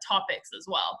topics as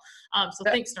well? So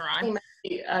thanks, Narai.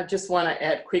 I just want to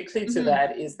add quickly to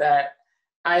that is that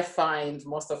I find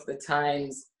most of the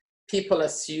times people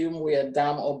assume we are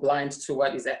dumb or blind to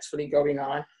what is actually going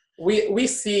on. We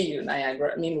see you,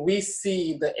 Niagara. I mean, we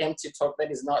see the empty talk that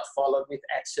is not followed with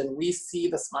action. We see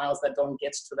the smiles that don't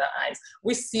get to the eyes.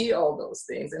 We see all those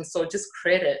things. And so just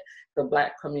credit the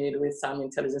Black community with some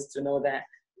intelligence to know that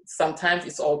sometimes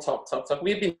it's all talk.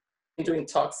 We've been doing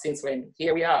talk since when?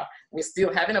 Here we are. We're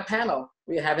still having a panel.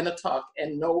 We're having a talk,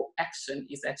 and no action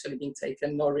is actually being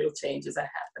taken. No real changes are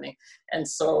happening. And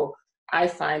so I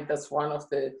find that's one of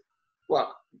the,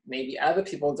 well, maybe other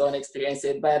people don't experience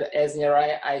it, but as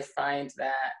Narai, I find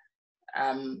that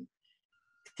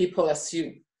people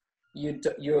assume you're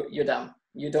dumb.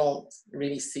 You don't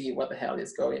really see what the hell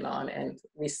is going on, and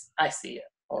I see it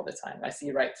all the time. I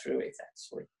see right through it,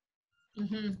 actually.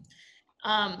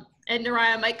 And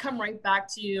Narai, I might come right back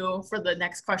to you for the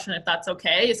next question, if that's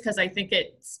okay, is because I think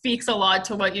it speaks a lot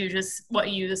to what you just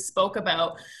spoke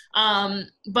about.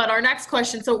 But our next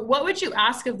question, so what would you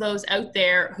ask of those out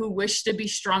there who wish to be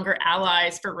stronger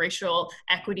allies for racial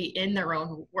equity in their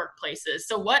own workplaces?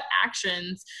 So what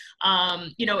actions,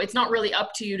 you know, it's not really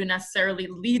up to you to necessarily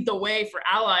lead the way for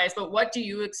allies, but what do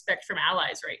you expect from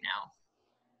allies right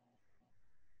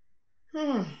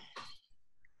now?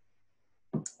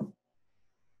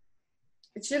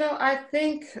 You know, I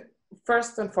think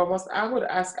first and foremost, I would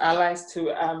ask allies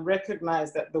to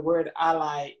recognize that the word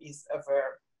ally is a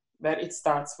verb, that it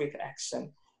starts with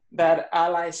action, that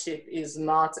allyship is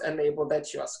not a label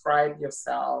that you ascribe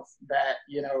yourself, that,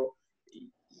 you know,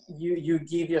 you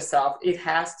give yourself. It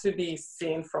has to be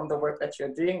seen from the work that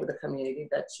you're doing with the community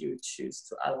that you choose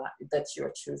to ally, that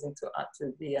you're choosing to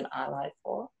be an ally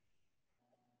for.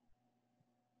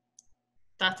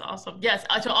 That's awesome. Yes,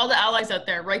 to all the allies out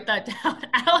there, write that down.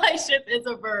 Allyship is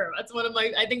a verb. That's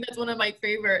I think that's one of my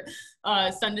favorite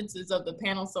sentences of the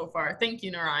panel so far. Thank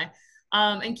you, Narai.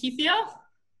 And Keithia?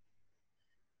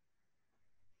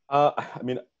 I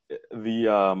mean,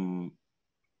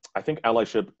 I think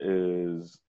allyship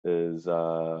is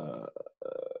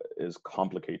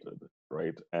complicated,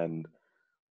 right? And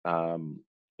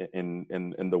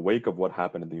in the wake of what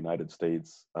happened in the United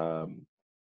States,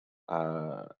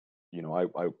 you know,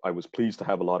 I was pleased to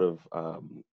have a lot of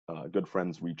good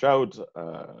friends reach out,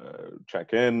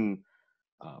 check in,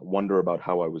 wonder about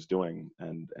how I was doing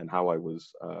and how I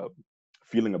was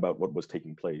feeling about what was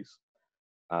taking place.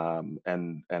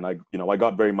 And I, you know, I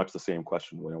got very much the same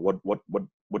question. You know, what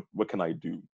can I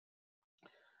do?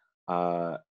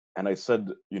 And I said,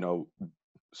 you know,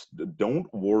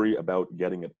 don't worry about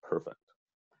getting it perfect.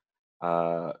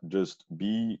 Just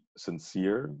be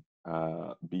sincere,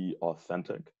 be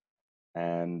authentic,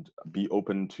 and be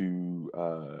open to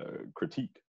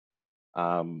critique.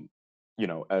 You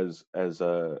know, as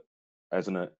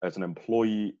an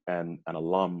employee and an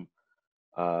alum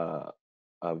of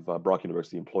Brock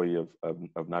University, employee of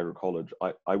Niagara College,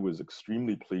 I was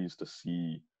extremely pleased to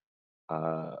see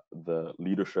the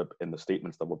leadership in the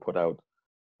statements that were put out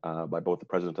by both the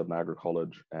president of Niagara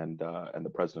College and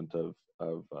the president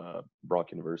of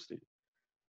Brock University.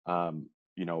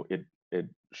 You know, it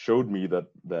showed me that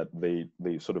they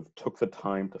sort of took the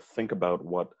time to think about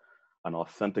what an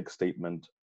authentic statement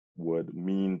would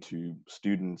mean to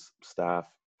students, staff,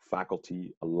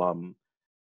 faculty, alum,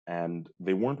 and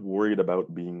they weren't worried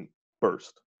about being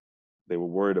first. They were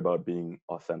worried about being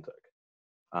authentic.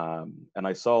 And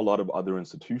I saw a lot of other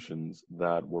institutions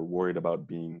that were worried about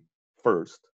being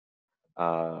first,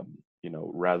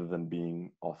 rather than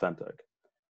being authentic.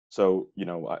 So,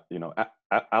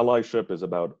 allyship is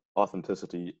about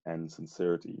authenticity and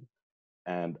sincerity,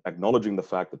 and acknowledging the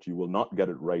fact that you will not get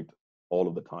it right all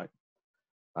of the time.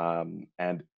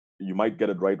 And you might get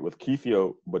it right with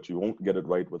Keithio, but you won't get it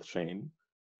right with Shane,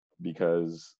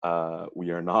 because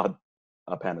we are not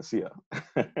a panacea.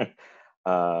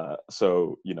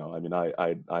 So,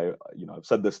 I've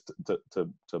said this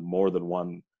to more than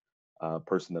one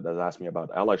person that has asked me about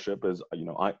allyship is,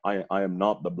 I am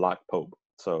not the Black Pope.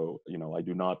 So, I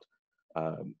do not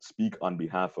speak on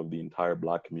behalf of the entire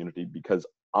Black community. Because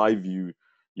I view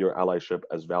your allyship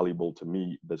as valuable to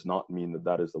me does not mean that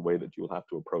that is the way that you will have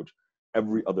to approach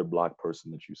every other Black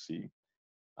person that you see.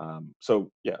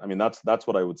 So yeah, I mean, that's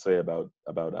what I would say about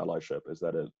allyship, is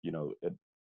that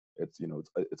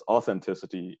it's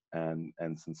authenticity and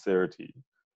sincerity,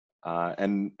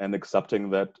 and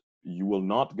accepting that you will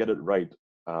not get it right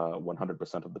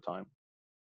 100% of the time.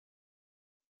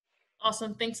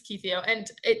 Awesome. Thanks, Keithio. And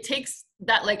it takes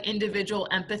that like individual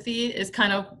empathy is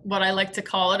kind of what I like to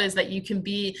call it, is that you can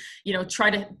be, try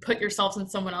to put yourself in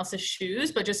someone else's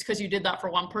shoes, but just because you did that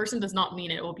for one person does not mean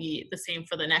it will be the same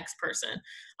for the next person.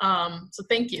 So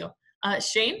thank you.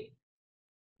 Shane?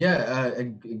 Yeah,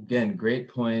 again, great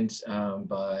points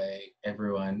by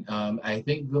everyone. I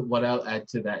think that what I'll add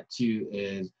to that too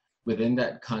is within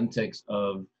that context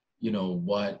of,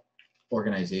 what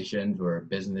organizations or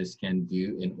business can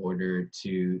do in order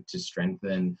to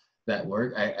strengthen that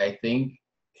work. I think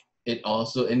it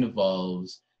also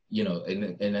involves,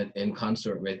 in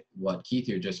consort with what Keith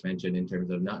here just mentioned in terms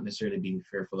of not necessarily being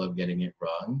fearful of getting it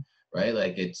wrong, right?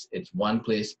 Like it's one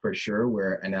place for sure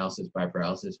where analysis by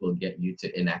paralysis will get you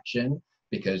to inaction,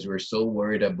 because we're so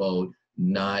worried about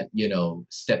not,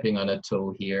 stepping on a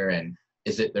toe here and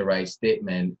is it the right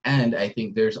statement? And I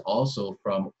think there's also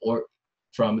from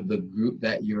the group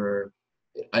that you're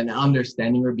an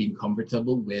understanding or being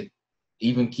comfortable with,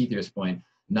 even Keith's point,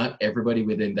 not everybody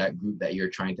within that group that you're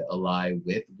trying to ally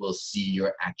with will see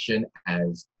your action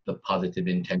as the positive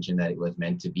intention that it was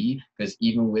meant to be. Because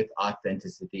even with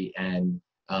authenticity and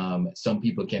some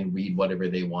people can read whatever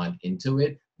they want into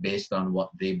it based on what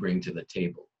they bring to the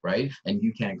table, right? And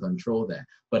you can't control that.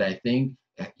 But I think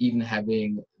even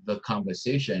having the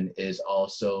conversation is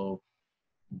also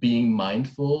being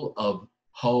mindful of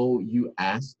how you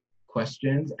ask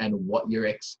questions and what you're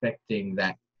expecting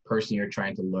that person you're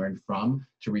trying to learn from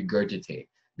to regurgitate.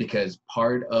 Because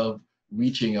part of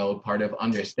reaching out, part of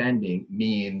understanding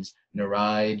means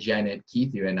Narai, Janet,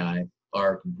 Keith, you and I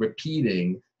are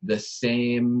repeating the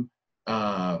same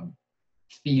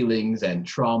feelings and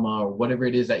trauma or whatever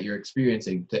it is that you're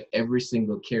experiencing to every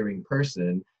single caring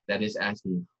person that is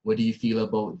asking, what do you feel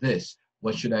about this?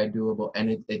 What should I do about,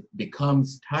 and it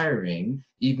becomes tiring,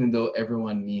 even though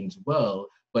everyone means well,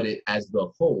 but as the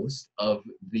host of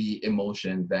the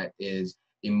emotion that is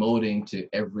emoting to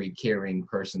every caring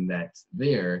person that's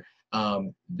there,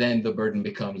 then the burden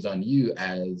becomes on you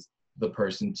as the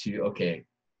person to, okay,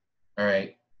 all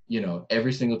right,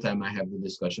 every single time I have the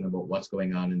discussion about what's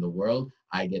going on in the world,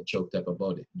 I get choked up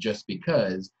about it, just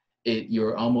because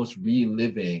you're almost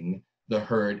reliving the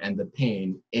hurt and the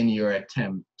pain in your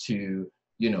attempt to,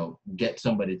 get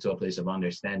somebody to a place of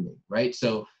understanding, right?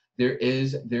 So there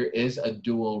is a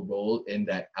dual role in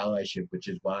that allyship, which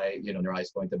is why,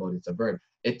 Narai's point about it's a verb.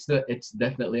 It's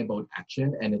definitely about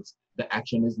action, and the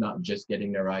action is not just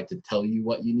getting Narai to tell you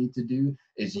what you need to do,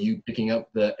 is you picking up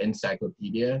the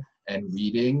encyclopedia and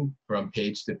reading from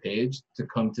page to page to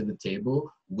come to the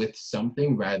table with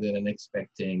something, rather than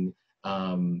expecting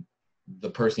the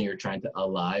person you're trying to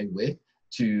ally with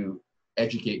to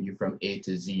educate you from A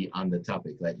to Z on the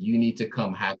topic. Like, you need to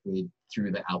come halfway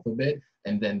through the alphabet,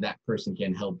 and then that person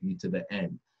can help you to the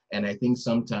end. And I think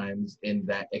sometimes in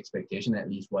that expectation, at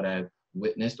least what I've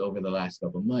witnessed over the last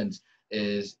couple of months,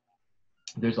 is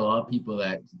there's a lot of people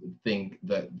that think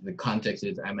that the context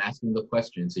is, I'm asking the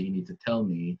question, so you need to tell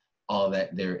me all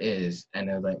that there is. And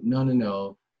they're like,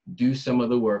 no, do some of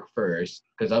the work first,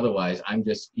 because otherwise I'm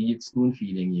just spoon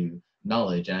feeding you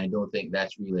knowledge, and I don't think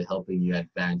that's really helping you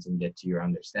advance and get to your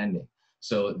understanding.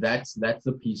 So that's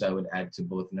the piece I would add to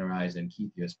both Narai's and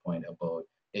Keithia's point about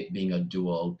it being a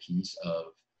dual piece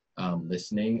of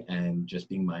listening and just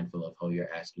being mindful of how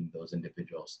you're asking those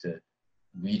individuals to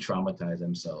re-traumatize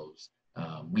themselves.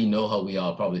 We know how we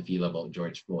all probably feel about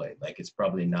George Floyd. Like, it's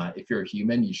probably not, if you're a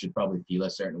human, you should probably feel a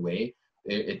certain way,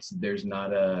 there's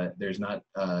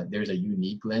a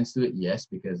unique lens to it, yes,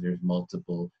 because there's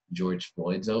multiple George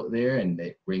Floyds out there and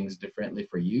it rings differently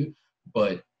for you,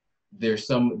 but there's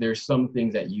some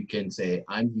things that you can say,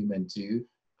 I'm human too.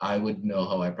 I would know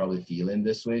how I probably feel in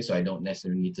this way, so I don't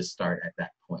necessarily need to start at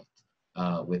that point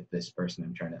with this person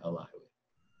I'm trying to ally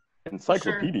with.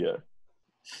 Encyclopedia.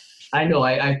 Sure. I know.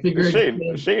 I figured.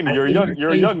 Shane, you're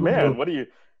a young man. What do you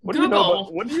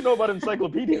know about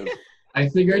encyclopedias? I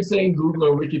figured saying Google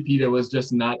or Wikipedia was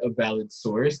just not a valid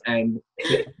source, and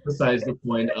to emphasize the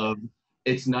point of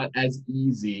it's not as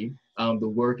easy. The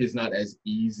work is not as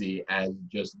easy as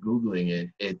just Googling it.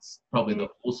 It's probably the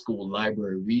old school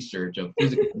library research of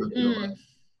physical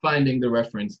finding the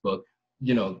reference book,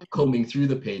 combing through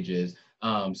the pages.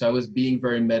 So I was being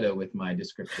very meta with my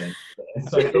description.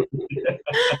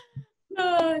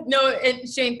 No, and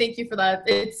Shane, thank you for that.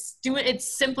 It's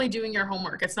simply doing your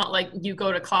homework. It's not like you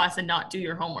go to class and not do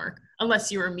your homework,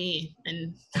 unless you were me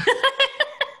and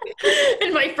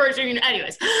in my first year.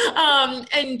 Anyways,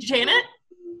 and Janet.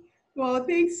 Well,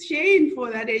 thanks, Shane, for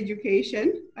that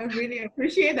education. I really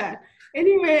appreciate that.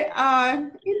 Anyway,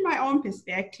 in my own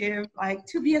perspective, like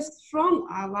to be a strong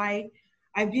ally,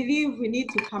 I believe we need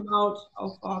to come out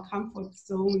of our comfort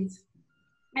zones.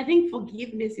 I think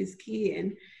forgiveness is key,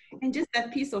 and just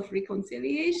that piece of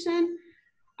reconciliation.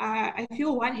 I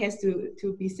feel one has to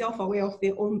be self-aware of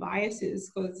their own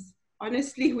biases, because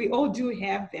honestly, we all do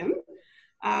have them.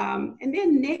 And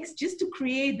then next, just to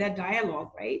create that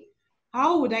dialogue, right?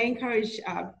 How would I encourage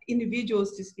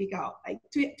individuals to speak out, like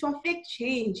to affect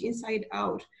change inside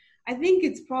out? I think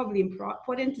it's probably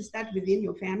important to start within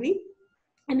your family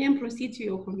and then proceed to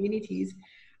your communities.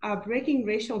 Breaking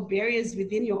racial barriers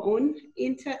within your own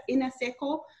inner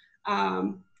circle,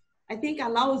 I think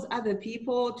allows other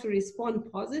people to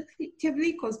respond positively,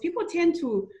 because people tend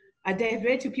to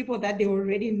divert to people that they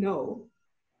already know.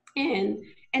 And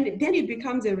then it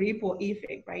becomes a ripple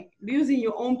effect, right? Using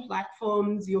your own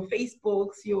platforms, your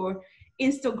Facebooks, your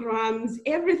Instagrams,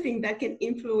 everything that can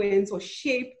influence or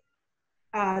shape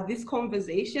this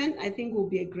conversation, I think will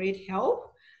be a great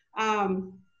help.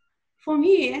 For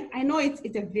me, I know it's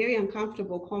a very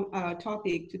uncomfortable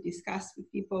topic to discuss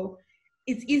with people.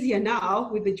 It's easier now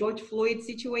with the George Floyd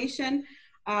situation,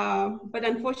 but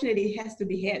unfortunately it has to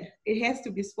be heard. It has to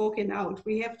be spoken out.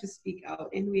 We have to speak out,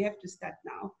 and we have to start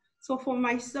now. So for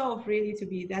myself, really, to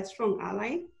be that strong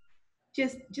ally,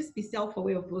 just be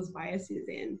self-aware of those biases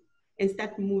and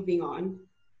start moving on.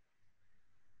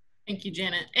 Thank you,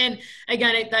 Janet. And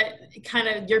again, that kind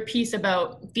of your piece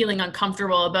about feeling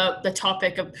uncomfortable about the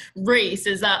topic of race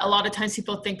is that a lot of times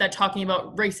people think that talking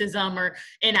about racism or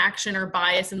inaction or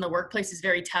bias in the workplace is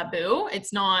very taboo.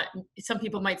 It's not, some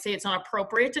people might say it's not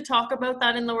appropriate to talk about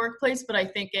that in the workplace, but I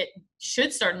think it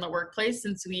should start in the workplace,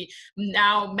 since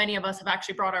many of us have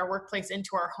actually brought our workplace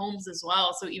into our homes as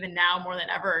well. So even now more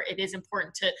than ever, it is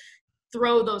important to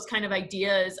throw those kind of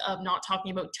ideas of not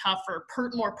talking about tough or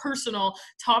more personal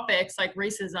topics like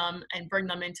racism and bring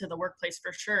them into the workplace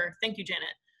for sure. Thank you, Janet.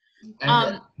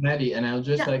 And Maddie, and I'll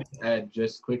just like to add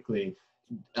just quickly,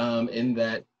 in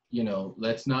that,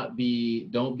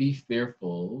 don't be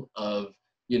fearful of,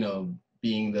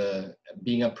 being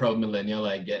a proud millennial.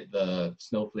 I get the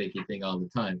snowflakey thing all the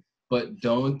time, but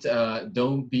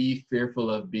don't be fearful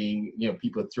of being,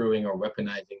 people throwing or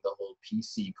weaponizing the whole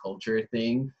PC culture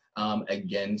thing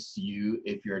against you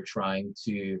if you're trying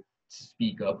to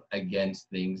speak up against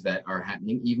things that are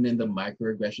happening, even in the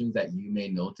microaggressions that you may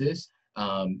notice,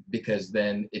 because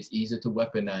then it's easy to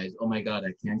weaponize. Oh my God,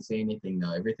 I can't say anything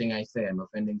now. Everything I say, I'm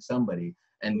offending somebody.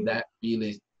 And that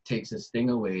really takes a sting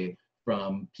away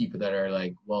from people that are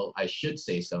like, well, I should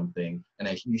say something,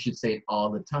 and you should say it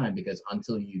all the time, because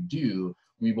until you do,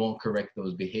 we won't correct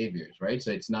those behaviors, right?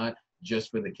 So it's not just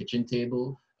for the kitchen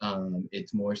table.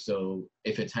 It's more so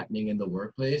if it's happening in the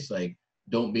workplace, like,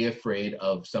 don't be afraid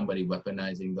of somebody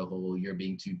weaponizing the whole you're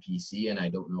being too PC and I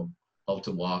don't know how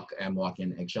to walk and walk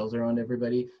in eggshells around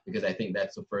everybody, because I think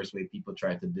that's the first way people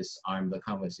try to disarm the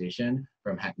conversation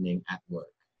from happening at work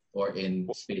or in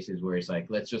spaces where it's like,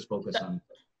 let's just focus on.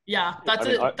 Yeah, that's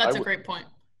a great point.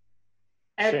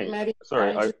 Shane,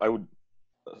 sorry, I would.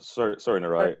 Sorry,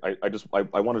 Nara.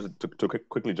 I wanted to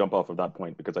quickly jump off of that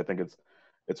point, because I think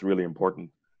it's really important.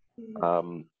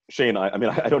 Shane, I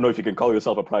don't know if you can call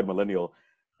yourself a pride millennial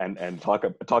and talk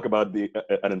about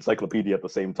an encyclopedia at the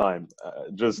same time.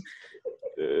 Just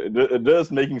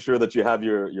making sure that you have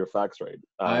your facts right.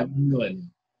 I'm good.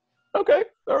 Okay,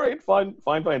 all right, fine.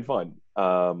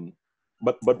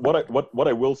 But what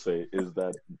I will say is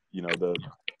that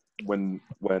when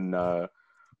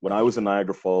I was in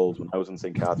Niagara Falls, when I was in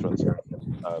St. Catharines,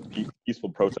 peaceful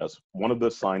protests, one of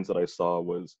the signs that I saw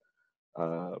was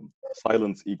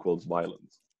silence equals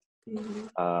violence.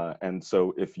 And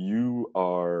so if you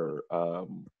are,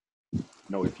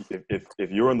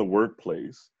 if you're in the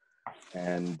workplace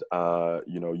and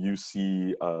you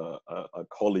see a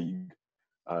colleague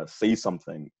say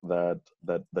something that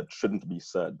shouldn't be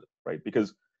said, right?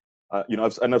 Because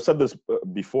I've said this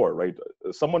before, right?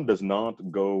 Someone does not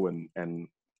go and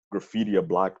graffiti a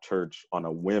black church on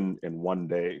a whim in one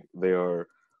day. They are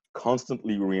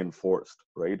constantly reinforced,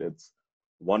 right? It's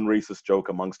one racist joke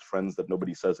amongst friends that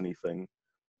nobody says anything.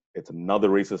 It's another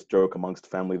racist joke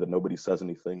amongst family that nobody says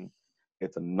anything.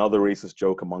 It's another racist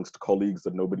joke amongst colleagues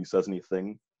that nobody says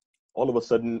anything. All of a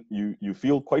sudden, you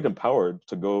feel quite empowered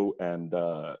to go and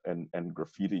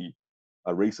graffiti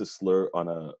a racist slur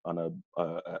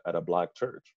at a black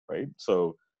church, right?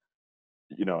 So,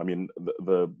 I mean,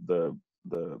 the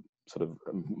sort of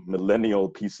millennial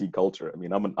PC culture. I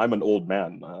mean, I'm an old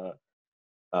man.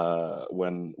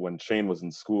 When Shane was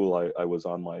in school, I was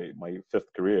on my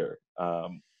fifth career.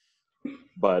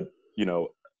 But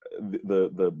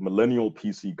the millennial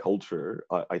PC culture,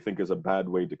 I think, is a bad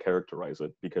way to characterize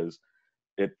it, because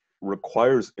it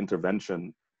requires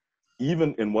intervention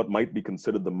even in what might be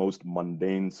considered the most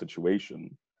mundane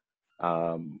situation.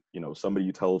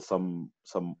 Somebody tells some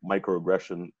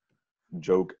microaggression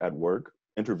joke at work,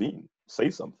 intervene, say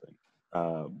something,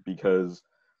 because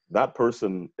that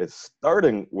person is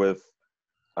starting with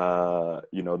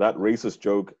that racist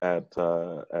joke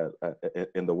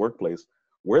in the workplace.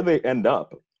 Where they end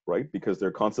up, right, because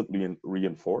they're constantly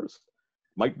reinforced,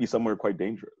 might be somewhere quite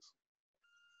dangerous.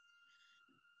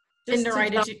 Just to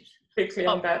jump quickly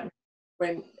on that,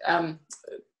 when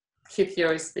Kip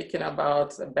here is speaking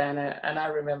about a banner, and I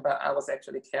remember I was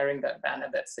actually carrying that banner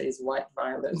that says "White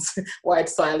violence, white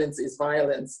silence is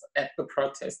violence" at the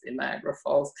protest in Niagara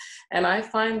Falls, and I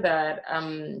find that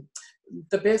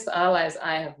the best allies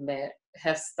I have met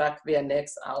have stuck their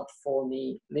necks out for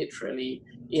me, literally,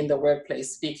 in the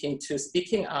workplace,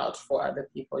 speaking out for other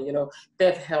people.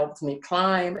 They've helped me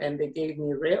climb, and they gave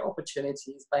me rare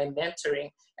opportunities by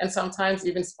mentoring and sometimes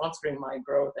even sponsoring my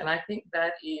growth. And I think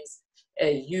that is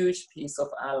a huge piece of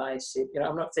allyship.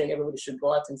 I'm not saying everybody should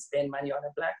go out and spend money on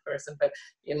a Black person, but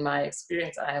in my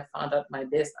experience, I have found out my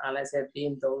best allies have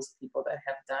been those people that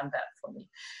have done that for me.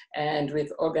 And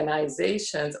with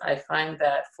organizations, I find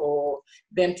that for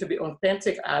them to be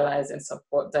authentic allies and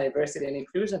support diversity and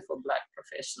inclusion for Black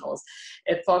professionals,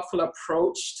 a thoughtful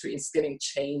approach to instilling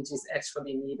change is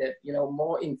actually needed.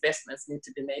 More investments need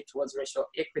to be made towards racial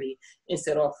equity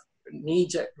instead of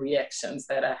knee-jerk reactions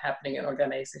that are happening in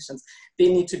organizations.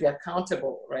 They need to be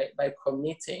accountable, right, by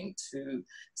committing to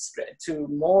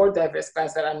more diverse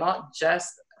plans that are not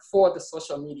just for the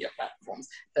social media platforms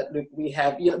that we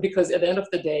have, because at the end of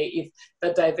the day, if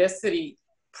the diversity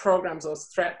programs or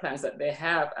strat plans that they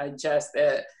have are just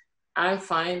I'm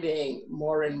finding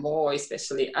more and more,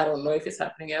 especially, I don't know if it's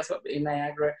happening elsewhere, but in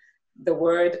Niagara, the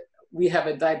words that we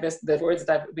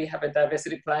have a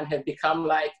diversity plan have become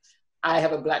like, I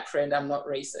have a Black friend, I'm not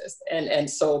racist. And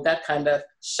so that kind of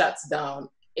shuts down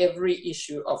every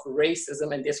issue of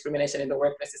racism and discrimination in the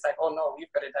workplace. It's like, oh no,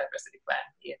 we've got a diversity plan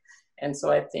here. And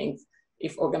so I think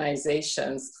if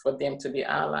organizations, for them to be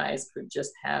allies, could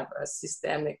just have a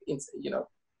systemic,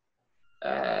 intentional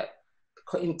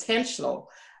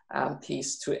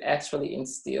piece to actually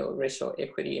instill racial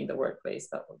equity in the workplace,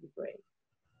 that would be great.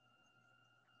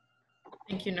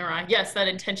 Thank you, Nora. Yes, that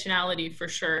intentionality for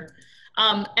sure.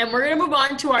 And we're going to move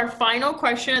on to our final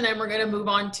question, and then we're going to move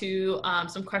on to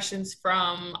some questions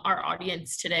from our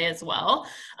audience today as well.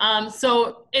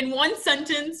 So in one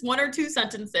or two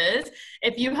sentences,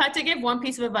 if you had to give one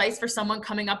piece of advice for someone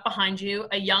coming up behind you,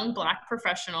 a young Black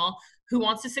professional who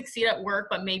wants to succeed at work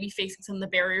but maybe facing some of the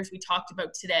barriers we talked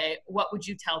about today, what would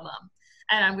you tell them?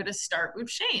 And I'm going to start with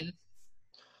Shane.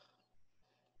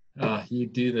 You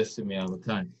do this to me all the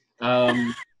time.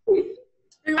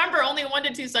 Remember, only 1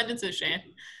 to 2 sentences, Shane.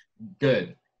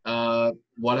 Good.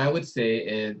 What I would say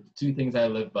is 2 things I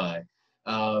live by.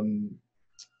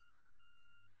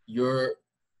 You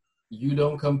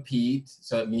don't compete.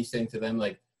 So me saying to them,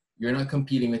 like, you're not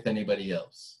competing with anybody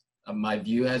else. My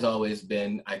view has always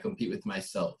been, I compete with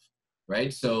myself,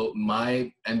 right? So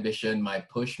my ambition, my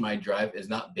push, my drive is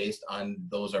not based on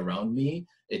those around me.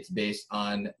 It's based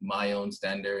on my own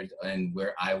standards and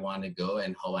where I want to go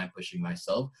and how I'm pushing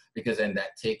myself, because then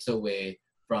that takes away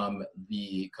from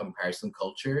the comparison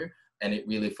culture and it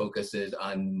really focuses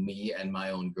on me and my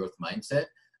own growth mindset.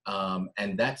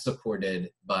 And that's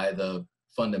supported by the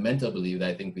fundamental belief that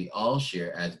I think we all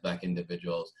share as Black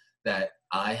individuals, that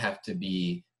I have to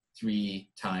be 3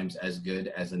 times as good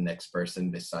as the next person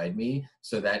beside me.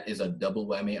 So that is a double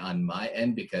whammy on my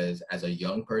end, because as a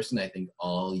young person, I think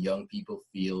all young people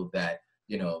feel that,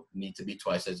 you know, need to be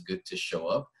twice as good to show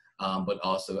up. But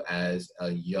also as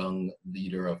a young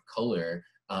leader of color,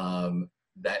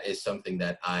 that is something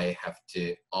that I have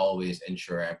to always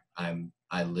ensure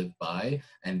I live by,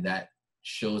 and that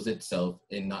shows itself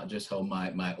in not just how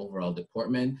my overall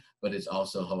deportment, but it's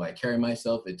also how I carry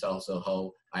myself. It's also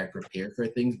how I prepare for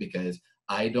things, because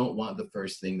I don't want the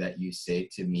first thing that you say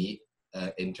to me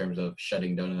in terms of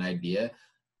shutting down an idea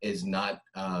is not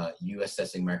you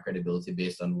assessing my credibility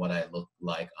based on what I look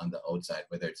like on the outside,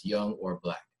 whether it's young or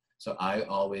Black. So I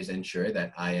always ensure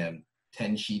that I am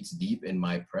 10 sheets deep in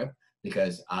my prep,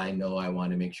 because I know I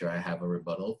want to make sure I have a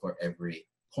rebuttal for every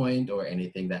point or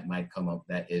anything that might come up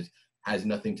that has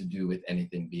nothing to do with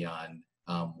anything beyond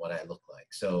what I look like.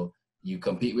 So you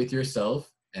compete with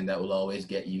yourself, and that will always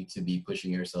get you to be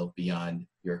pushing yourself beyond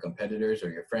your competitors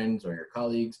or your friends or your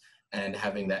colleagues, and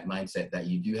having that mindset that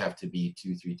you do have to be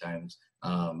 2-3 times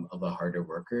of a harder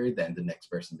worker than the next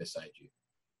person beside you.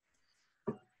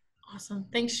 Awesome.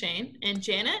 Thanks, Shane. And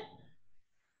Janet?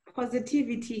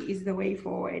 Positivity is the way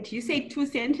forward. You say 2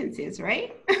 sentences,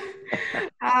 right?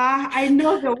 I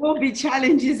know there will be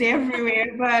challenges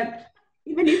everywhere, but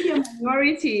even if you're a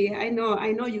minority, I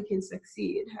know you can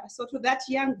succeed. So to that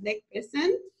young Black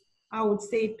person, I would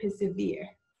say persevere.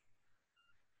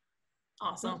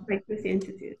 Awesome. Like 2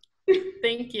 sentences.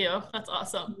 Thank you. That's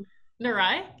awesome.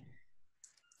 Narai?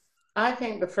 I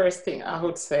think the first thing I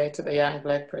would say to the young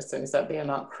Black person is that they are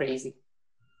not crazy.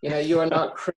 You know, you are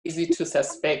not crazy to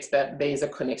suspect that there is a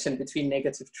connection between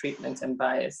negative treatment and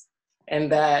bias,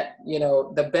 and that, you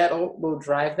know, the battle will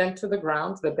drive them to the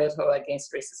ground, the battle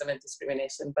against racism and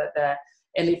discrimination,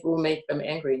 and it will make them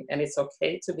angry, and it's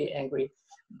okay to be angry.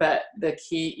 But the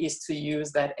key is to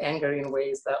use that anger in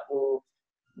ways that will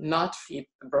not feed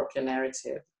the broken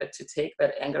narrative, but to take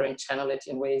that anger and channel it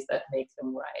in ways that make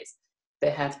them rise.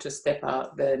 They have to step out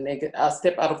of the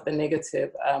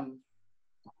negative.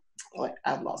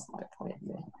 I've lost my point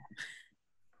there.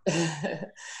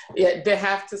 Yeah, they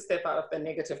have to step out of the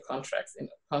negative constructs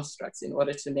in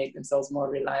order to make themselves more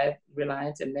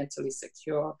reliant and mentally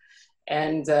secure.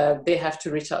 And they have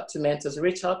to reach out to mentors,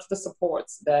 reach out to the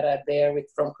supports that are there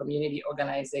from community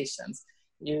organizations.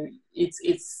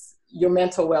 Your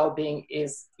mental well-being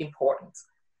is important.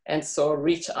 And so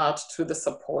reach out to the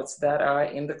supports that are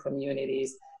in the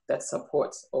communities that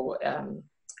support or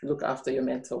look after your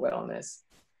mental wellness.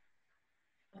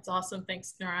 That's awesome.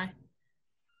 Thanks, Narai.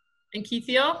 And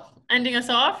Keithio, ending us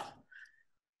off?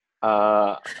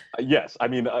 Yes, I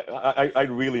mean, I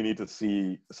really need to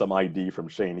see some ID from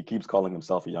Shane. He keeps calling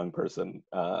himself a young person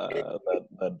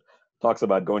that talks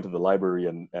about going to the library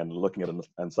and looking at an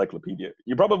encyclopedia.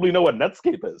 You probably know what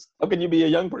Netscape is. How can you be a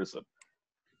young person?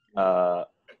 I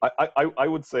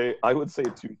would say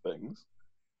 2 things.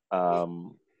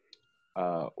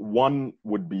 One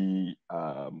would be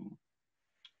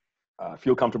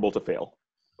feel comfortable to fail,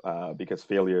 because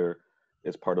failure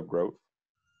is part of growth.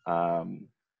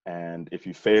 And if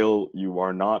you fail, you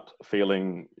are not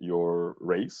failing your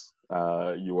race.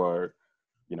 You are,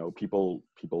 you know, people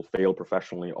fail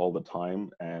professionally all the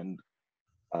time, and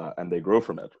they grow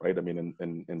from it, right? I mean,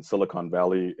 in Silicon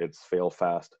Valley, it's fail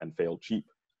fast and fail cheap.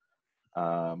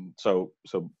 So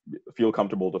feel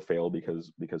comfortable to fail,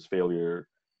 because failure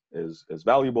is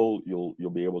valuable. You'll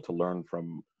be able to learn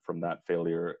from that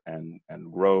failure and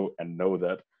grow, and know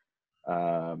that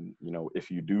you know, if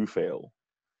you do fail,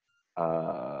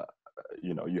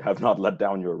 you know, you have not let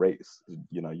down your race.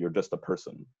 You know, you're just a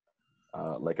person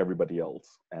like everybody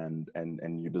else, and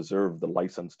you deserve the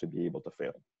license to be able to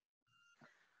fail.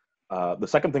 The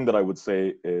second thing that I would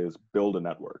say is build a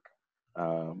network.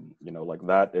 You know, like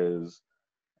that is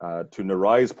to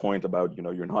Narai's point about, you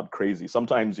know, you're not crazy.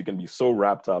 Sometimes you can be so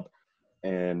wrapped up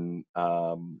in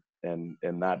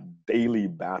that daily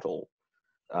battle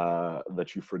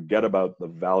that you forget about the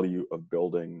value of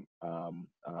building a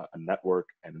network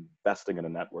and investing in a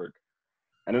network,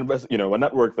 and you know, a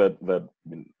network that I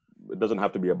mean, it doesn't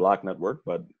have to be a Black network,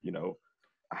 but, you know,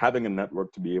 having a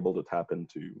network to be able to tap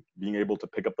into, being able to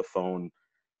pick up the phone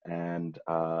and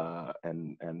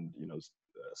you know,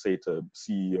 say to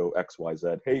CEO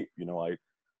XYZ, hey, you know,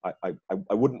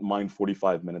 I wouldn't mind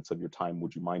 45 minutes of your time.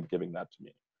 Would you mind giving that to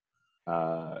me?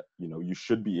 You know, you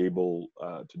should be able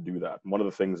to do that. And one of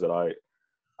the things that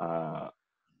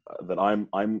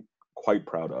I'm quite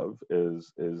proud of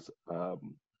is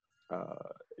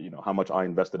you know, how much I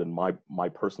invested in my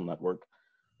personal network.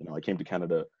 You know, I came to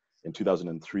Canada in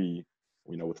 2003,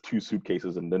 you know, with 2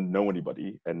 suitcases and didn't know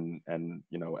anybody. And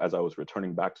you know, as I was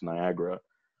returning back to Niagara,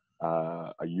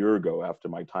 a year ago after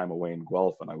my time away in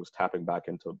Guelph, and I was tapping back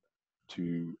into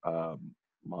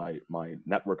my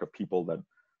network of people that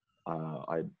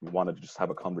I wanted to just have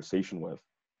a conversation with.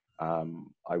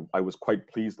 I was quite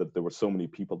pleased that there were so many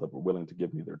people that were willing to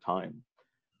give me their time.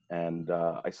 And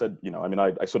I said,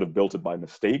 I sort of built it by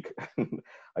mistake.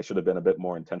 I should have been a bit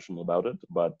more intentional about it.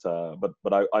 But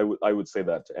I would say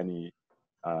that to any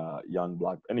young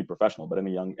Black, any professional, but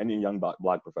any young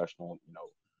Black professional,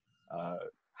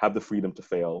 have the freedom to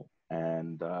fail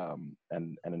and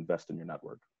invest in your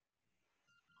network.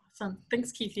 Awesome.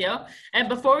 Thanks, Keithio. And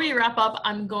before we wrap up,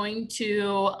 I'm going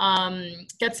to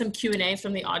get some Q&A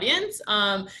from the audience.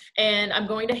 And I'm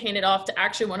going to hand it off to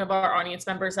actually one of our audience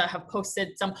members that have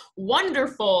posted some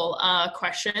wonderful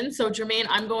questions. So Jermaine,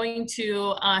 I'm going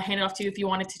to hand it off to you if you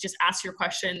wanted to just ask your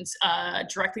questions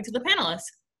directly to the panelists.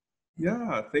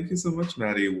 Yeah, thank you so much,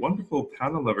 Maddie. Wonderful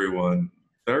panel, everyone.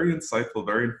 Very insightful,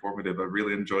 very informative. I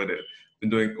really enjoyed it. Been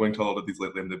going to a lot of these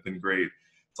lately and they've been great.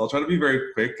 So I'll try to be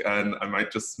very quick and I might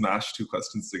just smash two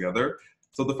questions together.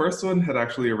 So the first one had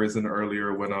actually arisen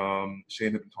earlier when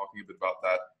Shane had been talking a bit about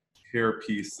that hair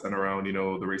piece and around, the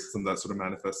racism that sort of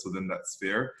manifests within that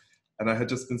sphere. And I had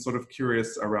just been sort of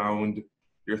curious around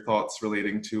your thoughts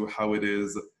relating to how it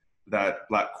is that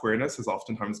Black queerness has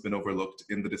oftentimes been overlooked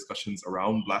in the discussions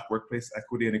around Black workplace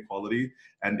equity and equality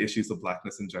and issues of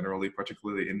Blackness in general,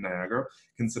 particularly in Niagara,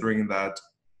 considering that,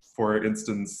 for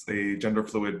instance, a gender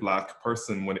fluid Black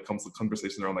person, when it comes to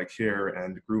conversations around like hair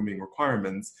and grooming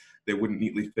requirements, they wouldn't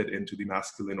neatly fit into the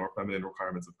masculine or feminine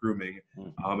requirements of grooming,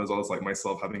 as well as like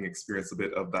myself having experienced a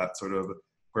bit of that sort of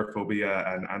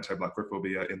queerphobia and anti-Black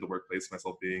queerphobia in the workplace,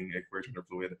 myself being a queer gender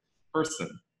fluid person.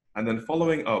 And then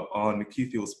following up on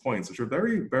Keithio's points, which are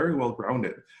very, very well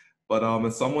grounded, but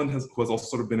as someone who has also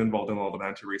sort of been involved in a lot of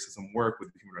anti-racism work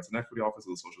with the Human Rights and Equity Office,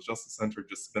 the Social Justice Center,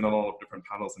 just been on a lot of different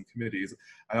panels and committees,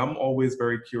 I am always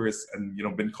very curious and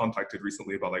been contacted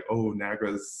recently about like, oh,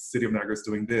 City of Niagara is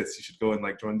doing this, you should go and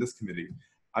like join this committee.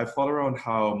 I've thought around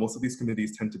how most of these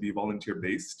committees tend to be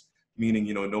volunteer-based, meaning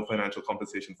no financial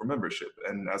compensation for membership.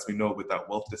 And as we know, with that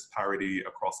wealth disparity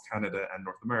across Canada and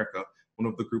North America, one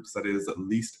of the groups that is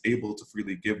least able to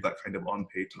freely give that kind of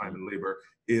unpaid time and labor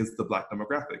is the Black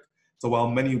demographic. So while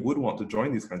many would want to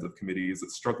join these kinds of committees,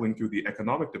 struggling through the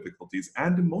economic difficulties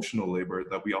and emotional labor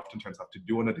that we oftentimes have to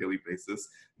do on a daily basis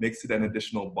makes it an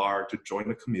additional bar to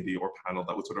join a committee or panel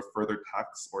that would sort of further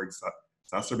tax or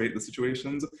exacerbate the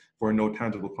situations for no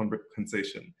tangible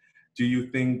compensation. Do you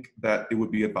think that it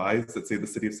would be advised that, say, the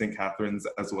City of St. Catharines,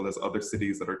 as well as other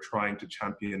cities that are trying to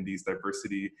champion these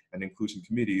diversity and inclusion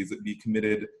committees, be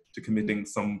committed to committing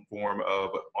some form of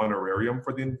honorarium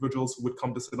for the individuals who would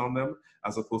come to sit on them,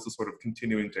 as opposed to sort of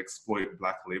continuing to exploit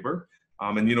Black labor?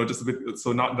 And, just a bit,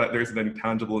 so not that there isn't any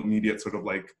tangible, immediate sort of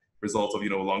like results of,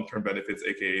 long-term benefits,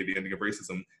 AKA the ending of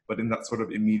racism, but in that sort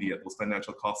of immediate, those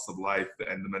financial costs of life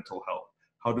and the mental health.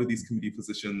 How do these committee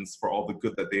positions, for all the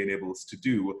good that they enable us to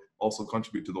do, also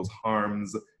contribute to those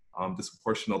harms,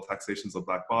 disproportional taxations of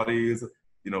Black bodies,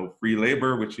 free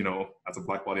labor, which, as a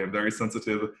Black body, I'm very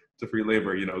sensitive to free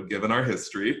labor, given our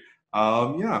history.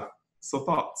 Yeah, so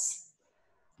thoughts?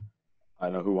 I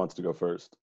know who wants to go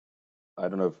first. I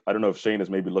don't know if Shane is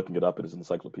maybe looking it up in his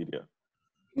encyclopedia.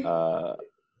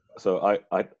 So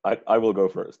I will go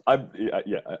first.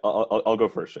 I'll go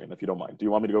first, Shane, if you don't mind. Do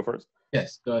you want me to go first?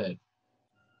 Yes, go ahead.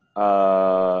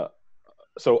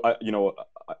 So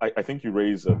I think you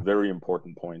raise a very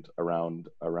important point around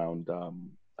an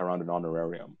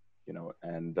honorarium,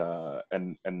 and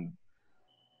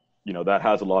that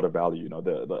has a lot of value.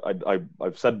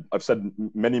 I've said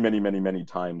many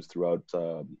times throughout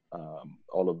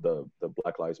all of the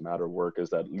Black Lives Matter work is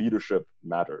that leadership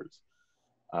matters,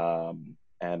 and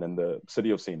in the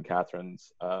City of St.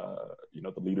 Catharines,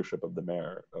 the leadership of the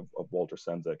mayor of Walter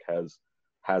Sendzik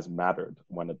has mattered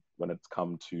when it's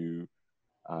come to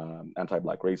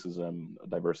anti-Black racism,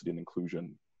 diversity and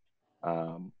inclusion.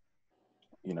 Of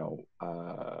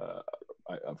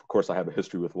course, I have a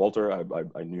history with Walter.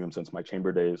 I knew him since my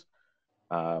chamber days.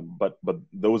 But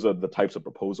those are the types of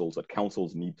proposals that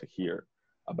councils need to hear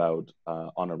about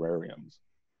honorariums.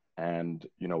 And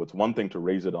it's one thing to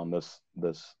raise it on this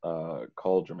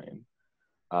call, Jermaine,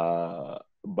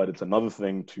 but it's another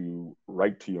thing to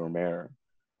write to your mayor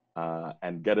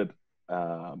and get it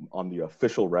on the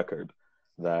official record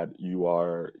that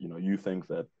you think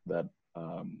that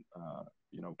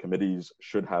committees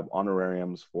should have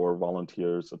honorariums for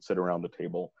volunteers that sit around the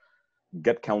table.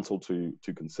 Get council to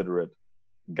consider it,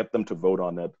 get them to vote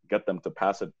on it, get them to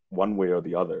pass it one way or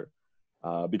the other.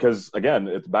 Because again,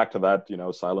 it's back to that,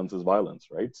 silence is violence,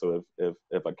 right? So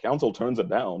if a council turns it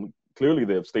down, clearly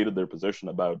they have stated their position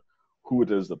about who it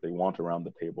is that they want around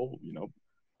the table, you know,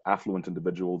 affluent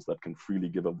individuals that can freely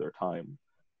give of their time.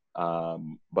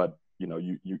 But you know,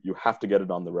 you have to get it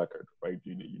on the record, right?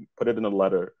 You put it in a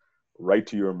letter, write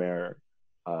to your mayor,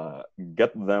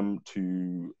 get them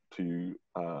to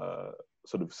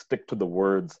sort of stick to the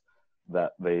words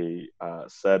that they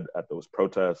said at those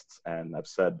protests and have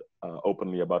said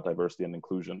openly about diversity and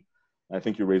inclusion. And I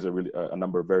think you raise a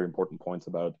number of very important points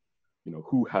about, you know,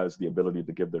 who has the ability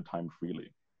to give their time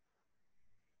freely.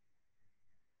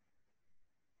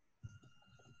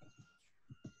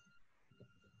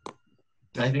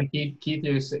 I think Keith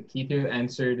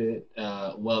answered it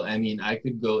well. I mean, I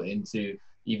could go into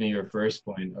even your first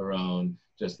point around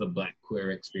just the Black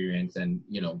queer experience and,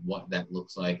 you know, what that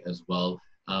looks like as well.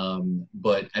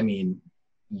 But I mean,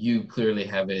 you clearly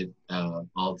have it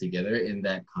all together in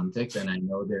that context. And I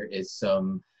know there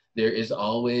is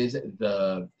always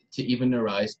to even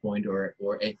Narai's point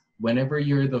whenever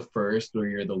you're the first or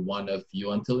you're the one of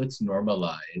few, until it's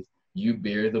normalized, you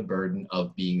bear the burden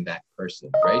of being that person,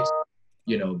 right?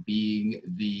 You know, being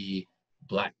the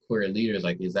Black queer leaders,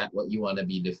 like, is that what you want to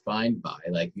be defined by?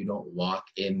 Like, you don't walk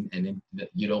in and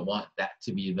you don't want that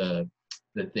to be the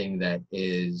thing that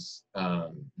is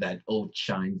that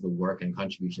outshines the work and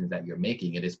contributions that you're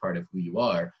making. It is part of who you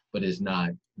are, but is not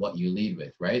what you lead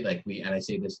with, right? Like and I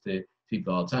say this to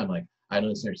people all the time, like, I don't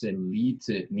necessarily need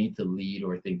to lead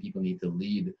or think people need to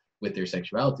lead with their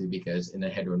sexuality, because in a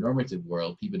heteronormative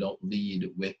world, people don't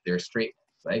lead with their straightness.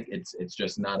 Like, it's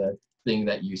just not a thing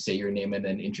that you say your name and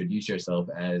then introduce yourself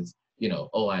as, you know,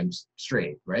 oh, I'm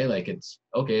straight, right? Like, it's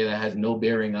okay, that has no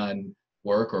bearing on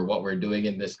work or what we're doing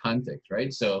in this context,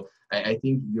 right? So I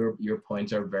think your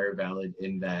points are very valid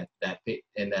in that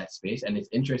space. And it's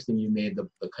interesting you made the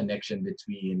connection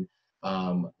between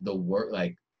the work,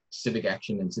 like civic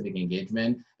action and civic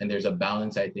engagement. And there's a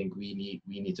balance I think we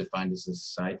need to find as a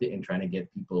society in trying to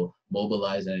get people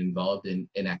mobilized and involved in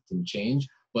enacting change.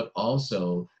 But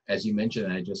also, as you mentioned,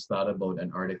 I just thought about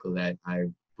an article that I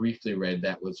briefly read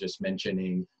that was just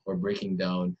mentioning or breaking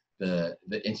down the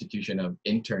institution of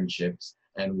internships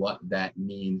and what that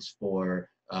means for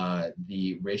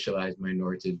the racialized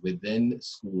minorities within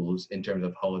schools, in terms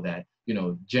of how that, you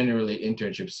know, generally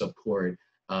internships support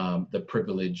the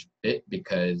privileged bit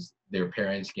because their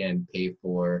parents can pay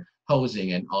for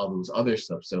housing and all those other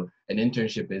stuff. So an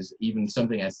internship is even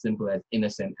something as simple as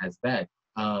innocent as that.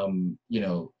 You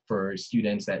know, for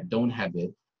students that don't have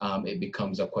it, it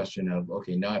becomes a question of,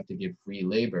 okay, now I have to give free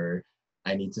labor.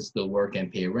 I need to still work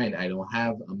and pay rent. I don't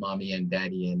have a mommy and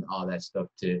daddy and all that stuff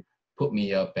to put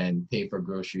me up and pay for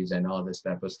groceries and all this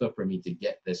type of stuff for me to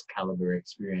get this caliber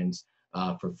experience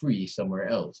for free somewhere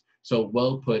else. So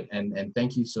well put, and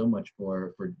thank you so much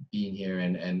for being here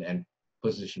and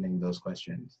positioning those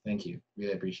questions. Thank you,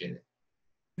 really appreciate it.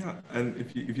 Yeah, and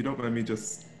if you don't mind me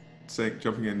just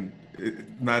jumping in,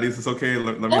 Maddie, is this okay?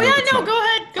 Let me know yeah, if it's not. Go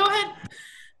ahead.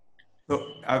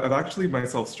 So I've actually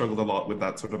myself struggled a lot with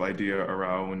that sort of idea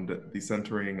around the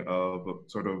centering of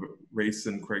sort of race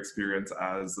and queer experience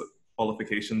as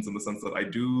qualifications, in the sense that I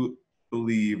do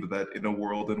believe that in a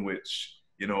world in which,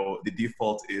 you know, the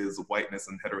default is whiteness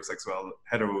and heterosexuality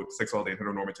and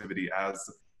heteronormativity as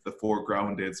the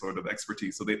foregrounded sort of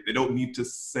expertise. So they don't need to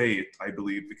say it, I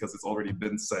believe, because it's already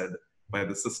been said by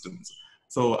the systems.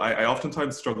 So I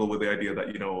oftentimes struggle with the idea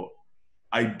that, you know,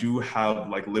 I do have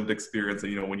like lived experience,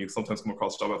 and, you know, when you sometimes come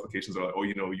across job applications, are like, oh,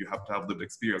 you know, you have to have lived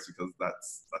experience because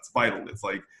that's vital. It's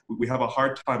like we have a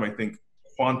hard time, I think,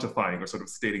 quantifying or sort of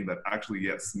stating that actually,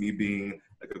 yes, me being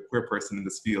like a queer person in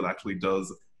this field actually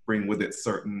does bring with it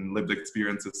certain lived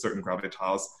experiences, certain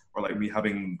gravitas, or like me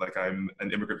having, like, I'm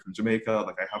an immigrant from Jamaica,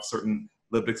 like I have certain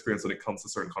lived experience when it comes to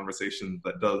certain conversations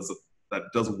that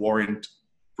does warrant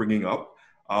bringing up.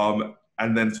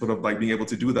 And then sort of like being able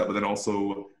to do that, but then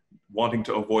also wanting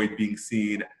to avoid being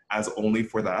seen as only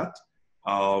for that,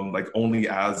 like only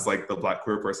as like the Black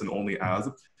queer person, only as,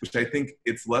 which I think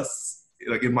it's less,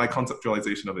 like in my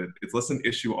conceptualization of it, it's less an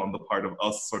issue on the part of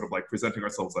us sort of like presenting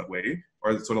ourselves that way,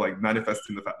 or sort of like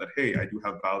manifesting the fact that, hey, I do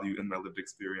have value in my lived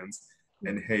experience,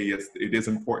 and hey, yes, it is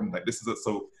important that this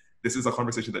is a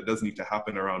conversation that does need to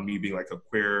happen around me being like a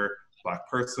queer Black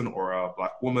person or a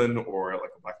Black woman or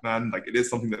like a Black man. Like, it is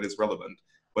something that is relevant.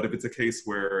 But if it's a case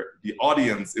where the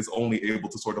audience is only able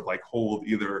to sort of like hold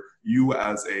either you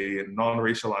as a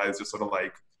non-racialized or sort of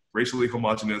like racially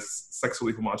homogenous,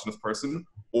 sexually homogenous person,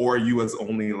 or you as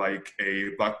only like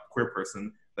a Black queer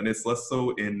person, then it's less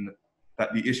so in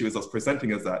that the issue is us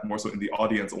presenting as that, more so in the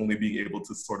audience only being able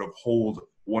to sort of hold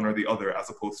one or the other,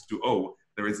 as opposed to, oh,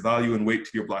 there is value and weight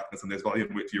to your Blackness and there's value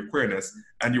and weight to your queerness,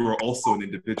 and you are also an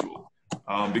individual.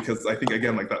 Because I think,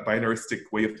 again, like that binaristic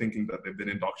way of thinking that they've been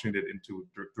indoctrinated into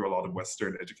through a lot of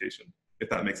Western education, if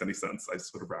that makes any sense. I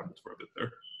just sort of rambled for a bit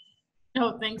there.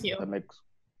 Oh, thank you. That makes.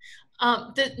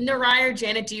 Narai or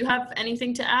Janet, do you have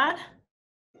anything to add?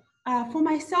 For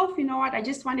myself, you know what, I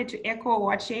just wanted to echo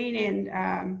what Shane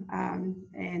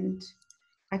and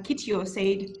Akitio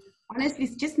said. Honestly,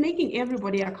 it's just making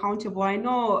everybody accountable. I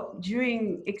know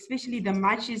during, especially the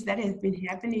marches that has been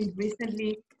happening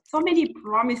recently, so many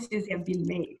promises have been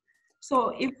made.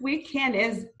 So if we can,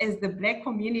 as the Black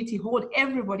community, hold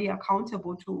everybody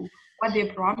accountable to what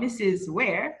their promises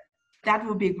were, that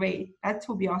would be great. That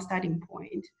will be our starting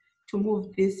point to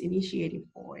move this initiative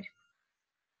forward.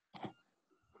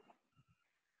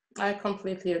 I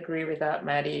completely agree with that,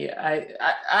 Maddie.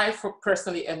 I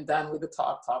personally am done with the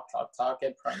talk,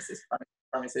 and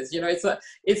promises. You know,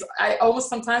 I almost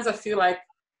sometimes I feel like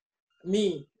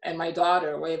me and my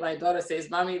daughter, where my daughter says,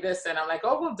 "Mommy, this," and I'm like,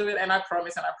 "Oh, we'll do it," and I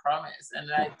promise,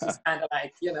 and I just kind of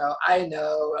like, you know I'm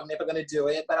never gonna do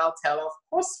it, but I'll tell her, "Of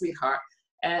course, sweetheart."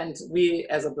 And we,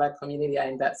 as a Black community, are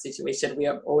in that situation. We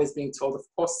are always being told, "Of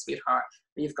course, sweetheart,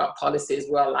 we've got policies,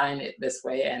 we'll align it this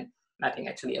way," and nothing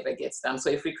actually ever gets done. So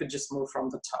if we could just move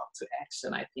from the talk to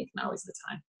action, I think now is the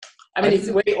time. I mean, it's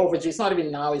way overdue. It's not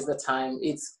even now is the time.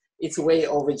 It's way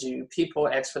overdue. People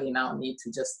actually now need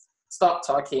to just stop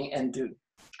talking and do.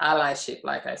 Allyship,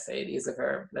 like I said, is a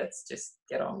verb. Let's just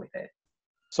get on with it.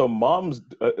 So moms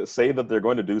say that they're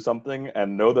going to do something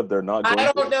and know that they're not going to.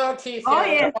 I don't know, Keith. Oh,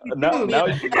 yes,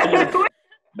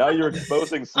 now you're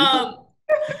exposing secrets.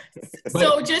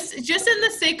 So just in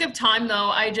the sake of time,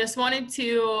 though, I just wanted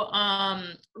to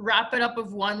wrap it up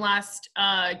with one last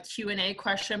Q&A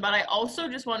question, but I also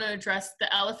just want to address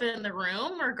the elephant in the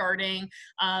room regarding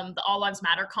the All Lives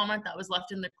Matter comment that was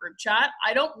left in the group chat.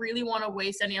 I don't really want to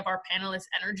waste any of our panelists'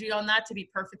 energy on that, to be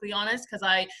perfectly honest, because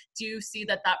I do see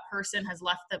that person has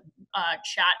left the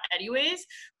chat anyways,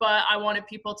 but I wanted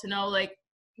people to know, like,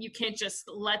 you can't just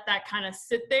let that kind of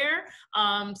sit there.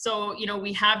 So, you know,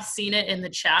 we have seen it in the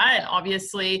chat, and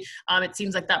obviously it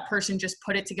seems like that person just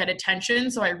put it to get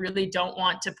attention. So I really don't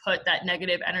want to put that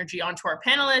negative energy onto our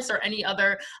panelists or any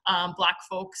other Black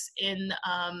folks in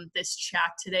this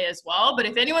chat today as well. But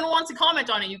if anyone wants to comment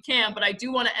on it, you can, but I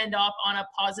do want to end off on a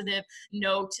positive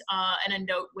note and a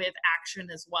note with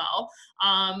action as well.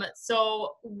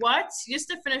 So just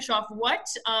to finish off, what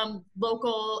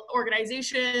local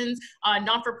organizations,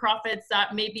 non-for-profits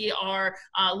that maybe are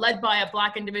led by a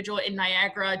Black individual in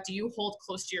Niagara do you hold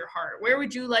close to your heart? Where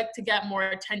would you like to get more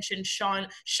attention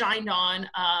shined on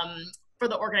for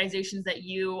the organizations that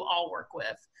you all work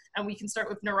with? And we can start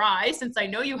with Narai, since I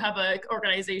know you have an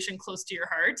organization close to your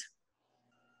heart.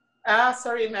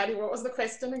 Sorry, Maddie, what was the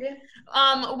question again?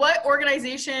 What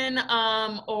organization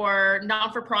or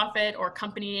non-for-profit or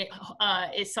company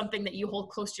is something that you hold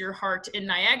close to your heart in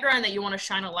Niagara and that you want to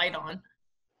shine a light on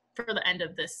for the end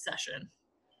of this session?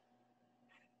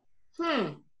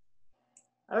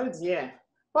 Oh dear.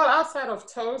 Well, outside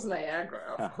of Toes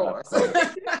Niagara, of course.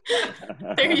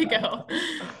 There you go.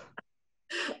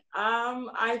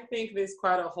 I think there's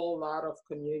quite a whole lot of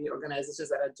community organizations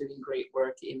that are doing great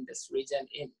work in this region,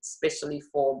 especially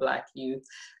for Black youth.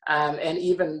 And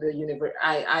even the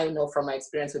I know from my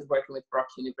experience with working with Brock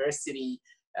University,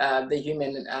 the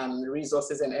Human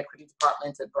Resources and Equity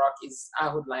Department at Brock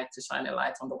I would like to shine a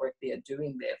light on the work they are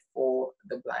doing there for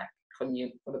the Black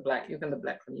community, for the Black youth and the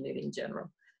Black community in general.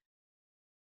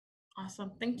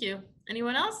 Awesome, thank you.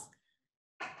 Anyone else?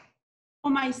 For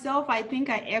myself, I think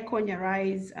I echo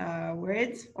Narai's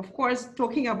words. Of course,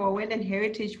 talking about Wetland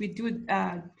heritage, we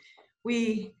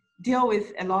deal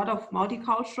with a lot of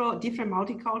different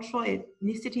multicultural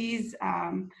ethnicities.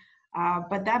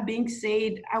 But that being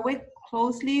said, I work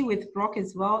closely with Brock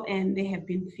as well, and they have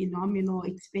been phenomenal,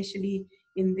 especially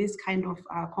in this kind of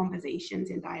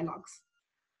conversations and dialogues.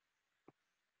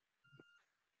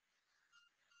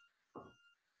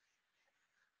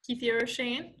 Keith or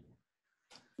Shane?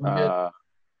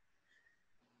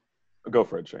 Go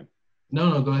for it, Shane.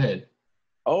 No, go ahead.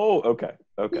 Oh, okay.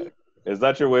 Is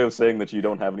that your way of saying that you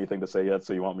don't have anything to say yet,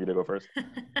 so you want me to go first?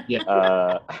 Yeah.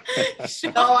 No,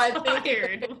 I think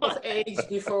it was age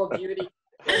before beauty.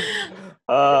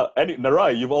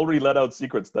 Narai, you've already let out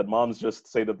secrets that moms just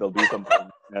say that they'll do something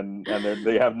and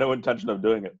they have no intention of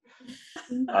doing it.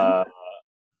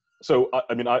 So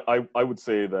I mean, I would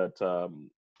say that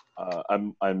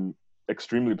I'm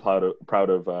extremely proud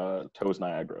of Toes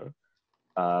Niagara.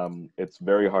 It's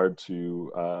very hard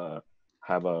to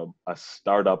have a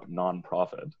startup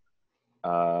nonprofit.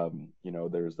 You know,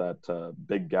 there's that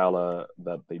big gala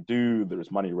that they do.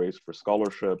 There's money raised for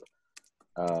scholarship.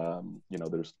 You know,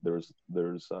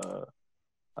 there's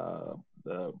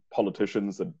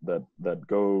politicians that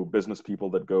go, business people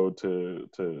that go to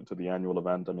the annual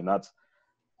event. I mean, that's,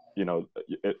 you know,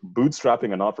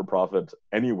 bootstrapping a not-for-profit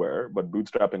anywhere, but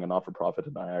bootstrapping a not-for-profit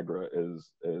in Niagara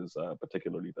is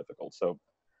particularly difficult. So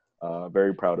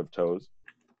very proud of TOES.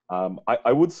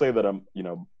 I would say that I'm, you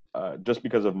know, just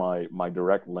because of my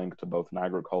direct link to both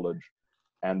Niagara College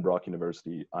and Brock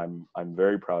University, I'm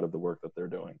very proud of the work that they're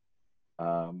doing.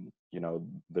 You know,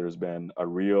 there's been a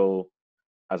real,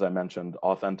 as I mentioned,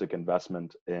 authentic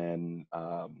investment in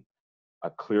a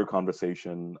clear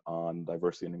conversation on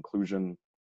diversity and inclusion,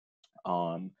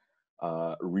 on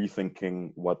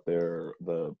rethinking what the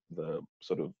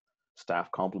sort of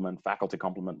staff complement, faculty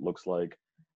complement looks like,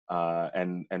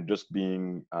 and just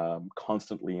being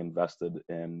constantly invested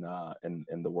in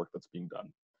the work that's being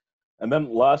done. And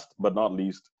then last but not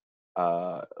least,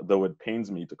 though it pains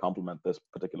me to compliment this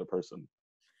particular person,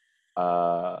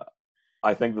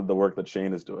 I think that the work that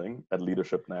Shane is doing at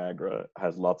Leadership Niagara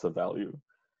has lots of value.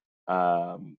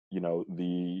 You know,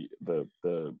 the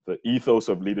ethos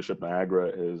of Leadership Niagara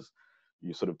is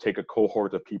you sort of take a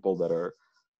cohort of people that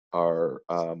are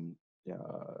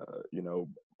you know,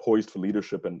 poised for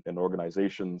leadership in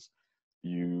organizations.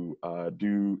 You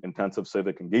do intensive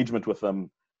civic engagement with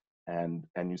them, and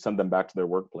you send them back to their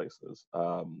workplaces.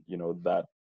 You know, that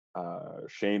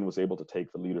Shane was able to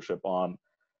take the leadership on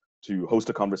to host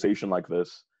a conversation like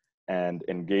this and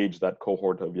engage that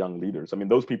cohort of young leaders. I mean,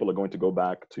 those people are going to go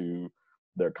back to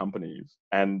their companies,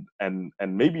 and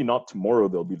maybe not tomorrow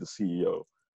they'll be the CEO,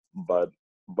 but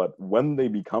when they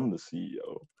become the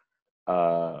CEO,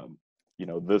 you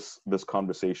know, this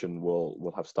conversation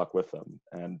will have stuck with them.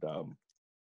 And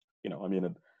you know, I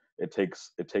mean, it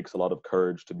takes a lot of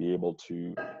courage to be able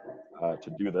to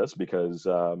do this, because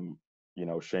you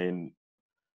know, Shane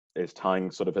is tying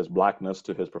sort of his Blackness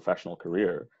to his professional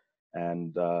career,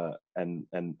 and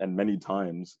many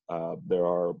times there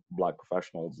are Black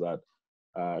professionals that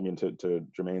I mean, to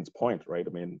Jermaine's point, right?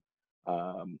 I mean,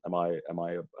 am I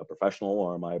a professional,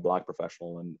 or am I a Black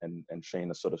professional? And Shane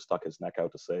has sort of stuck his neck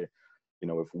out to say, you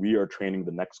know, if we are training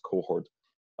the next cohort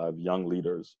of young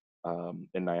leaders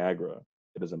in Niagara,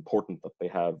 it is important that they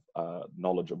have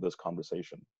knowledge of this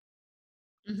conversation.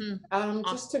 Mm-hmm.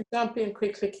 Just to jump in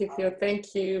quickly, Kithio,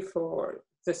 thank you for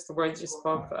just the words you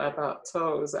spoke about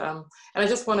TOES. And I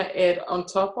just want to add, on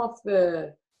top of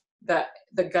the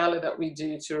gala that we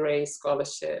do to raise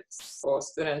scholarships for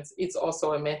students, it's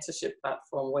also a mentorship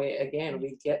platform where, again,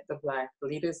 we get the Black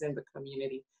leaders in the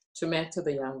community to mentor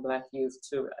the young Black youth,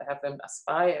 to have them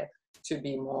aspire to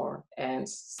be more and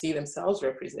see themselves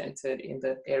represented in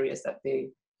the areas that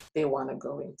they want to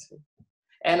go into.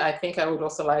 And I think I would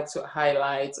also like to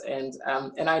highlight, and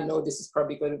I know this is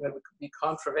probably going to be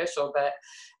controversial, but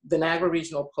the Niagara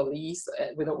Regional Police,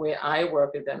 with the way I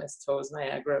work with them as TOES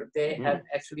Niagara, they have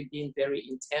actually been very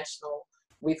intentional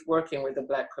with working with the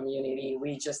Black community.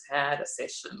 We just had a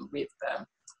session with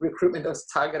recruitment that was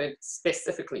targeted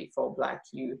specifically for Black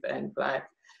youth and Black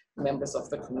members of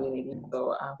the community.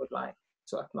 So I would like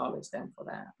to acknowledge them for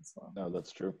that as well. No,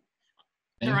 that's true.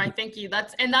 All right, thank you.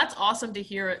 That's awesome to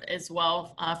hear as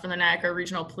well from the Niagara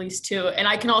Regional Police too. And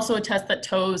I can also attest that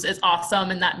TOES is awesome,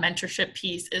 and that mentorship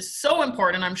piece is so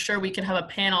important. I'm sure we could have a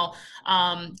panel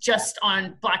just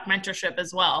on Black mentorship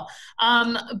as well.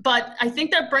 But I think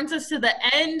that brings us to the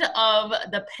end of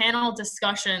the panel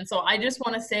discussion. So I just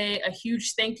want to say a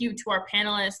huge thank you to our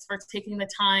panelists for taking the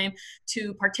time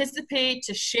to participate,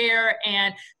 to share,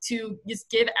 and to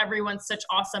just give everyone such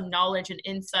awesome knowledge and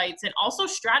insights, and also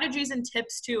strategies and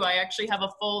tips too. I actually have a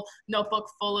full notebook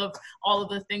full of all of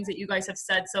the things that you guys have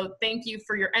said. So thank you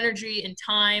for your energy and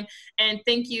time. And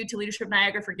thank you to Leadership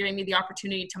Niagara for giving me the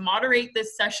opportunity to moderate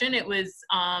this session. It was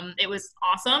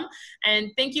awesome.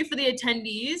 And thank you for the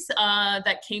attendees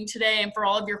that came today, and for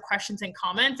all of your questions and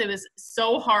comments. It was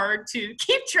so hard to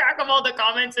keep track of all the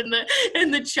comments in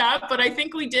the chat, but I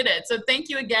think we did it. So thank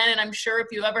you again. And I'm sure if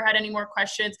you ever had any more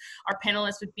questions, our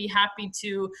panelists would be happy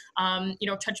to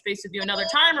touch base with you another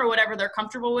time, or whatever they're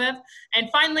comfortable with. And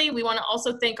finally, we want to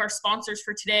also thank our sponsors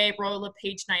for today, Royal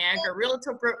LePage Niagara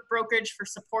Realtor Brokerage, for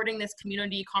supporting this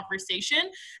community conversation.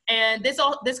 And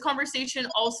this conversation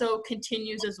also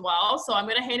continues as well. So I'm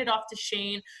going to hand it off to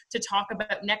Shane to talk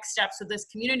about next steps with this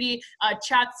community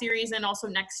chat series, and also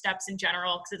next steps in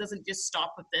general, because it doesn't just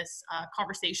stop with this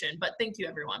conversation. But thank you,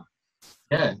 everyone.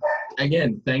 Yeah,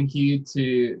 again, thank you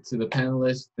to the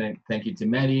panelists. Thank you to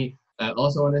Mehdi. I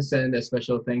also want to send a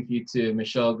special thank you to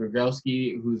Michelle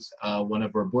Grigowski, who's one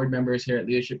of our board members here at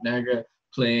Leadership Niagara,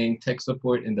 playing tech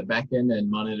support in the back end and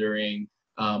monitoring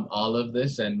all of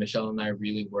this. And Michelle and I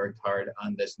really worked hard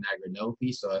on this Niagara Now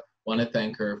piece. So want to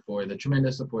thank her for the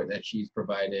tremendous support that she's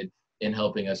provided in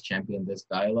helping us champion this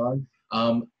dialogue.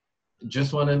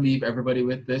 Just want to leave everybody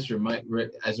with this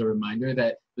as a reminder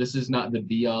that this is not the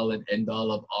be all and end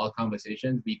all of all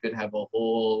conversations. We could have a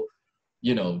whole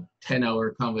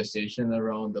 10-hour conversation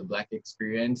around the Black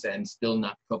experience and still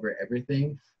not cover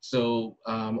everything. So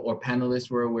our panelists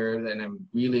were aware, and I'm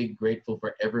really grateful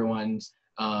for everyone's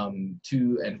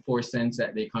 2 and 4 cents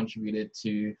that they contributed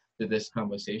to this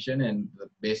conversation. And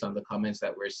based on the comments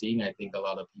that we're seeing, I think a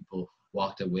lot of people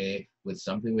walked away with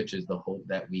something, which is the hope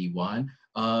that we want.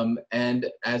 And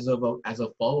as a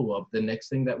follow-up, the next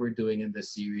thing that we're doing in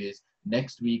this series,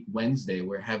 next week, Wednesday,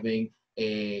 we're having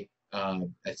a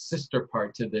sister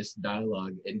part to this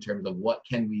dialogue in terms of what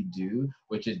can we do,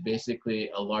 which is basically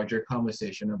a larger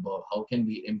conversation about how can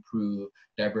we improve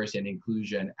diversity and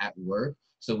inclusion at work.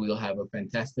 So we'll have a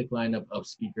fantastic lineup of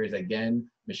speakers again,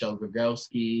 Michelle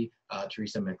Grigowski,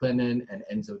 Teresa McLennan, and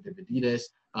Enzo Divididis,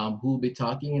 who will be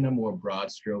talking in a more broad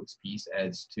strokes piece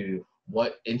as to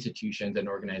what institutions and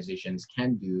organizations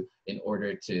can do in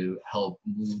order to help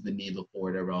move the needle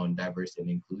forward around diversity and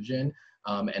inclusion,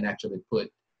 and actually put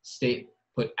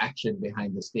action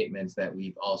behind the statements that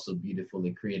we've also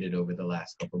beautifully created over the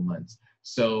last couple months.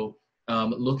 So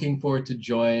looking forward to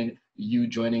joining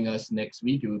us next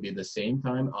week. It will be the same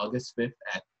time, August 5th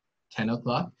at 10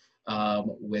 o'clock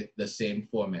with the same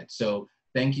format. So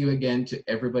thank you again to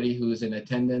everybody who's in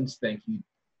attendance. Thank you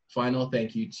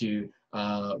to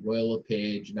Royal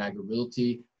LePage Niagara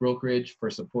Realty Brokerage for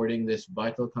supporting this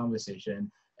vital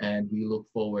conversation. And we look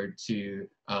forward to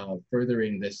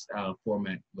furthering this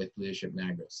format with Leadership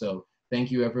Niagara. So thank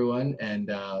you, everyone,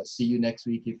 and see you next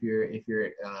week if you're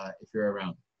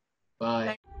around.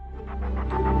 Bye.